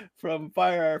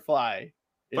Firefly.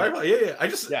 Firefly,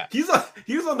 yeah. He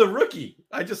was on The Rookie.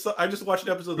 I just watched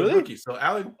an episode of The Rookie. So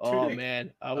Alan. Oh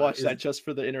man, I watched that just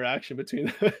for the interaction between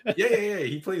them. Yeah.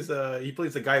 He plays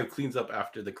the guy who cleans up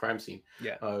after the crime scene.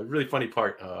 Yeah. Really funny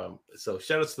part. So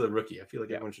shout outs to The Rookie. I feel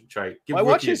like everyone should try. I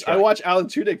watch Alan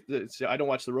Tudyk. I don't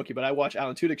watch The Rookie, but I watch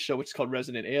Alan Tudyk's show, which is called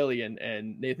Resident Alien,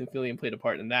 and Nathan Fillion played a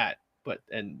part in that.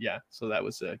 So that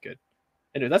was good.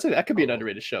 Anyway, that could be an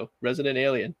underrated show, Resident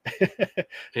Alien.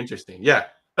 Interesting. Yeah.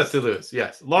 Let's do this.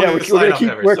 Yes. We're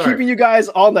keeping you guys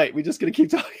all night. We're just gonna keep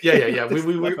talking. Yeah.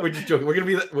 We're just joking. We're gonna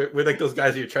be we're like those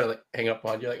guys you're trying to like hang up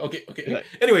on. You're like, okay.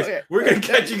 Anyways, we're gonna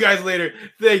catch you guys later.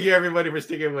 Thank you everybody for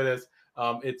sticking with us.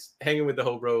 It's Hanging with the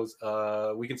Ho Bros.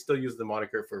 We can still use the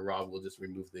moniker for Rob. We'll just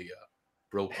remove the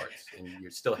bro parts, and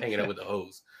you're still hanging out with the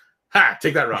hoes. Ha!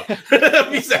 Take that, Rob.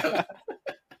 Peace out.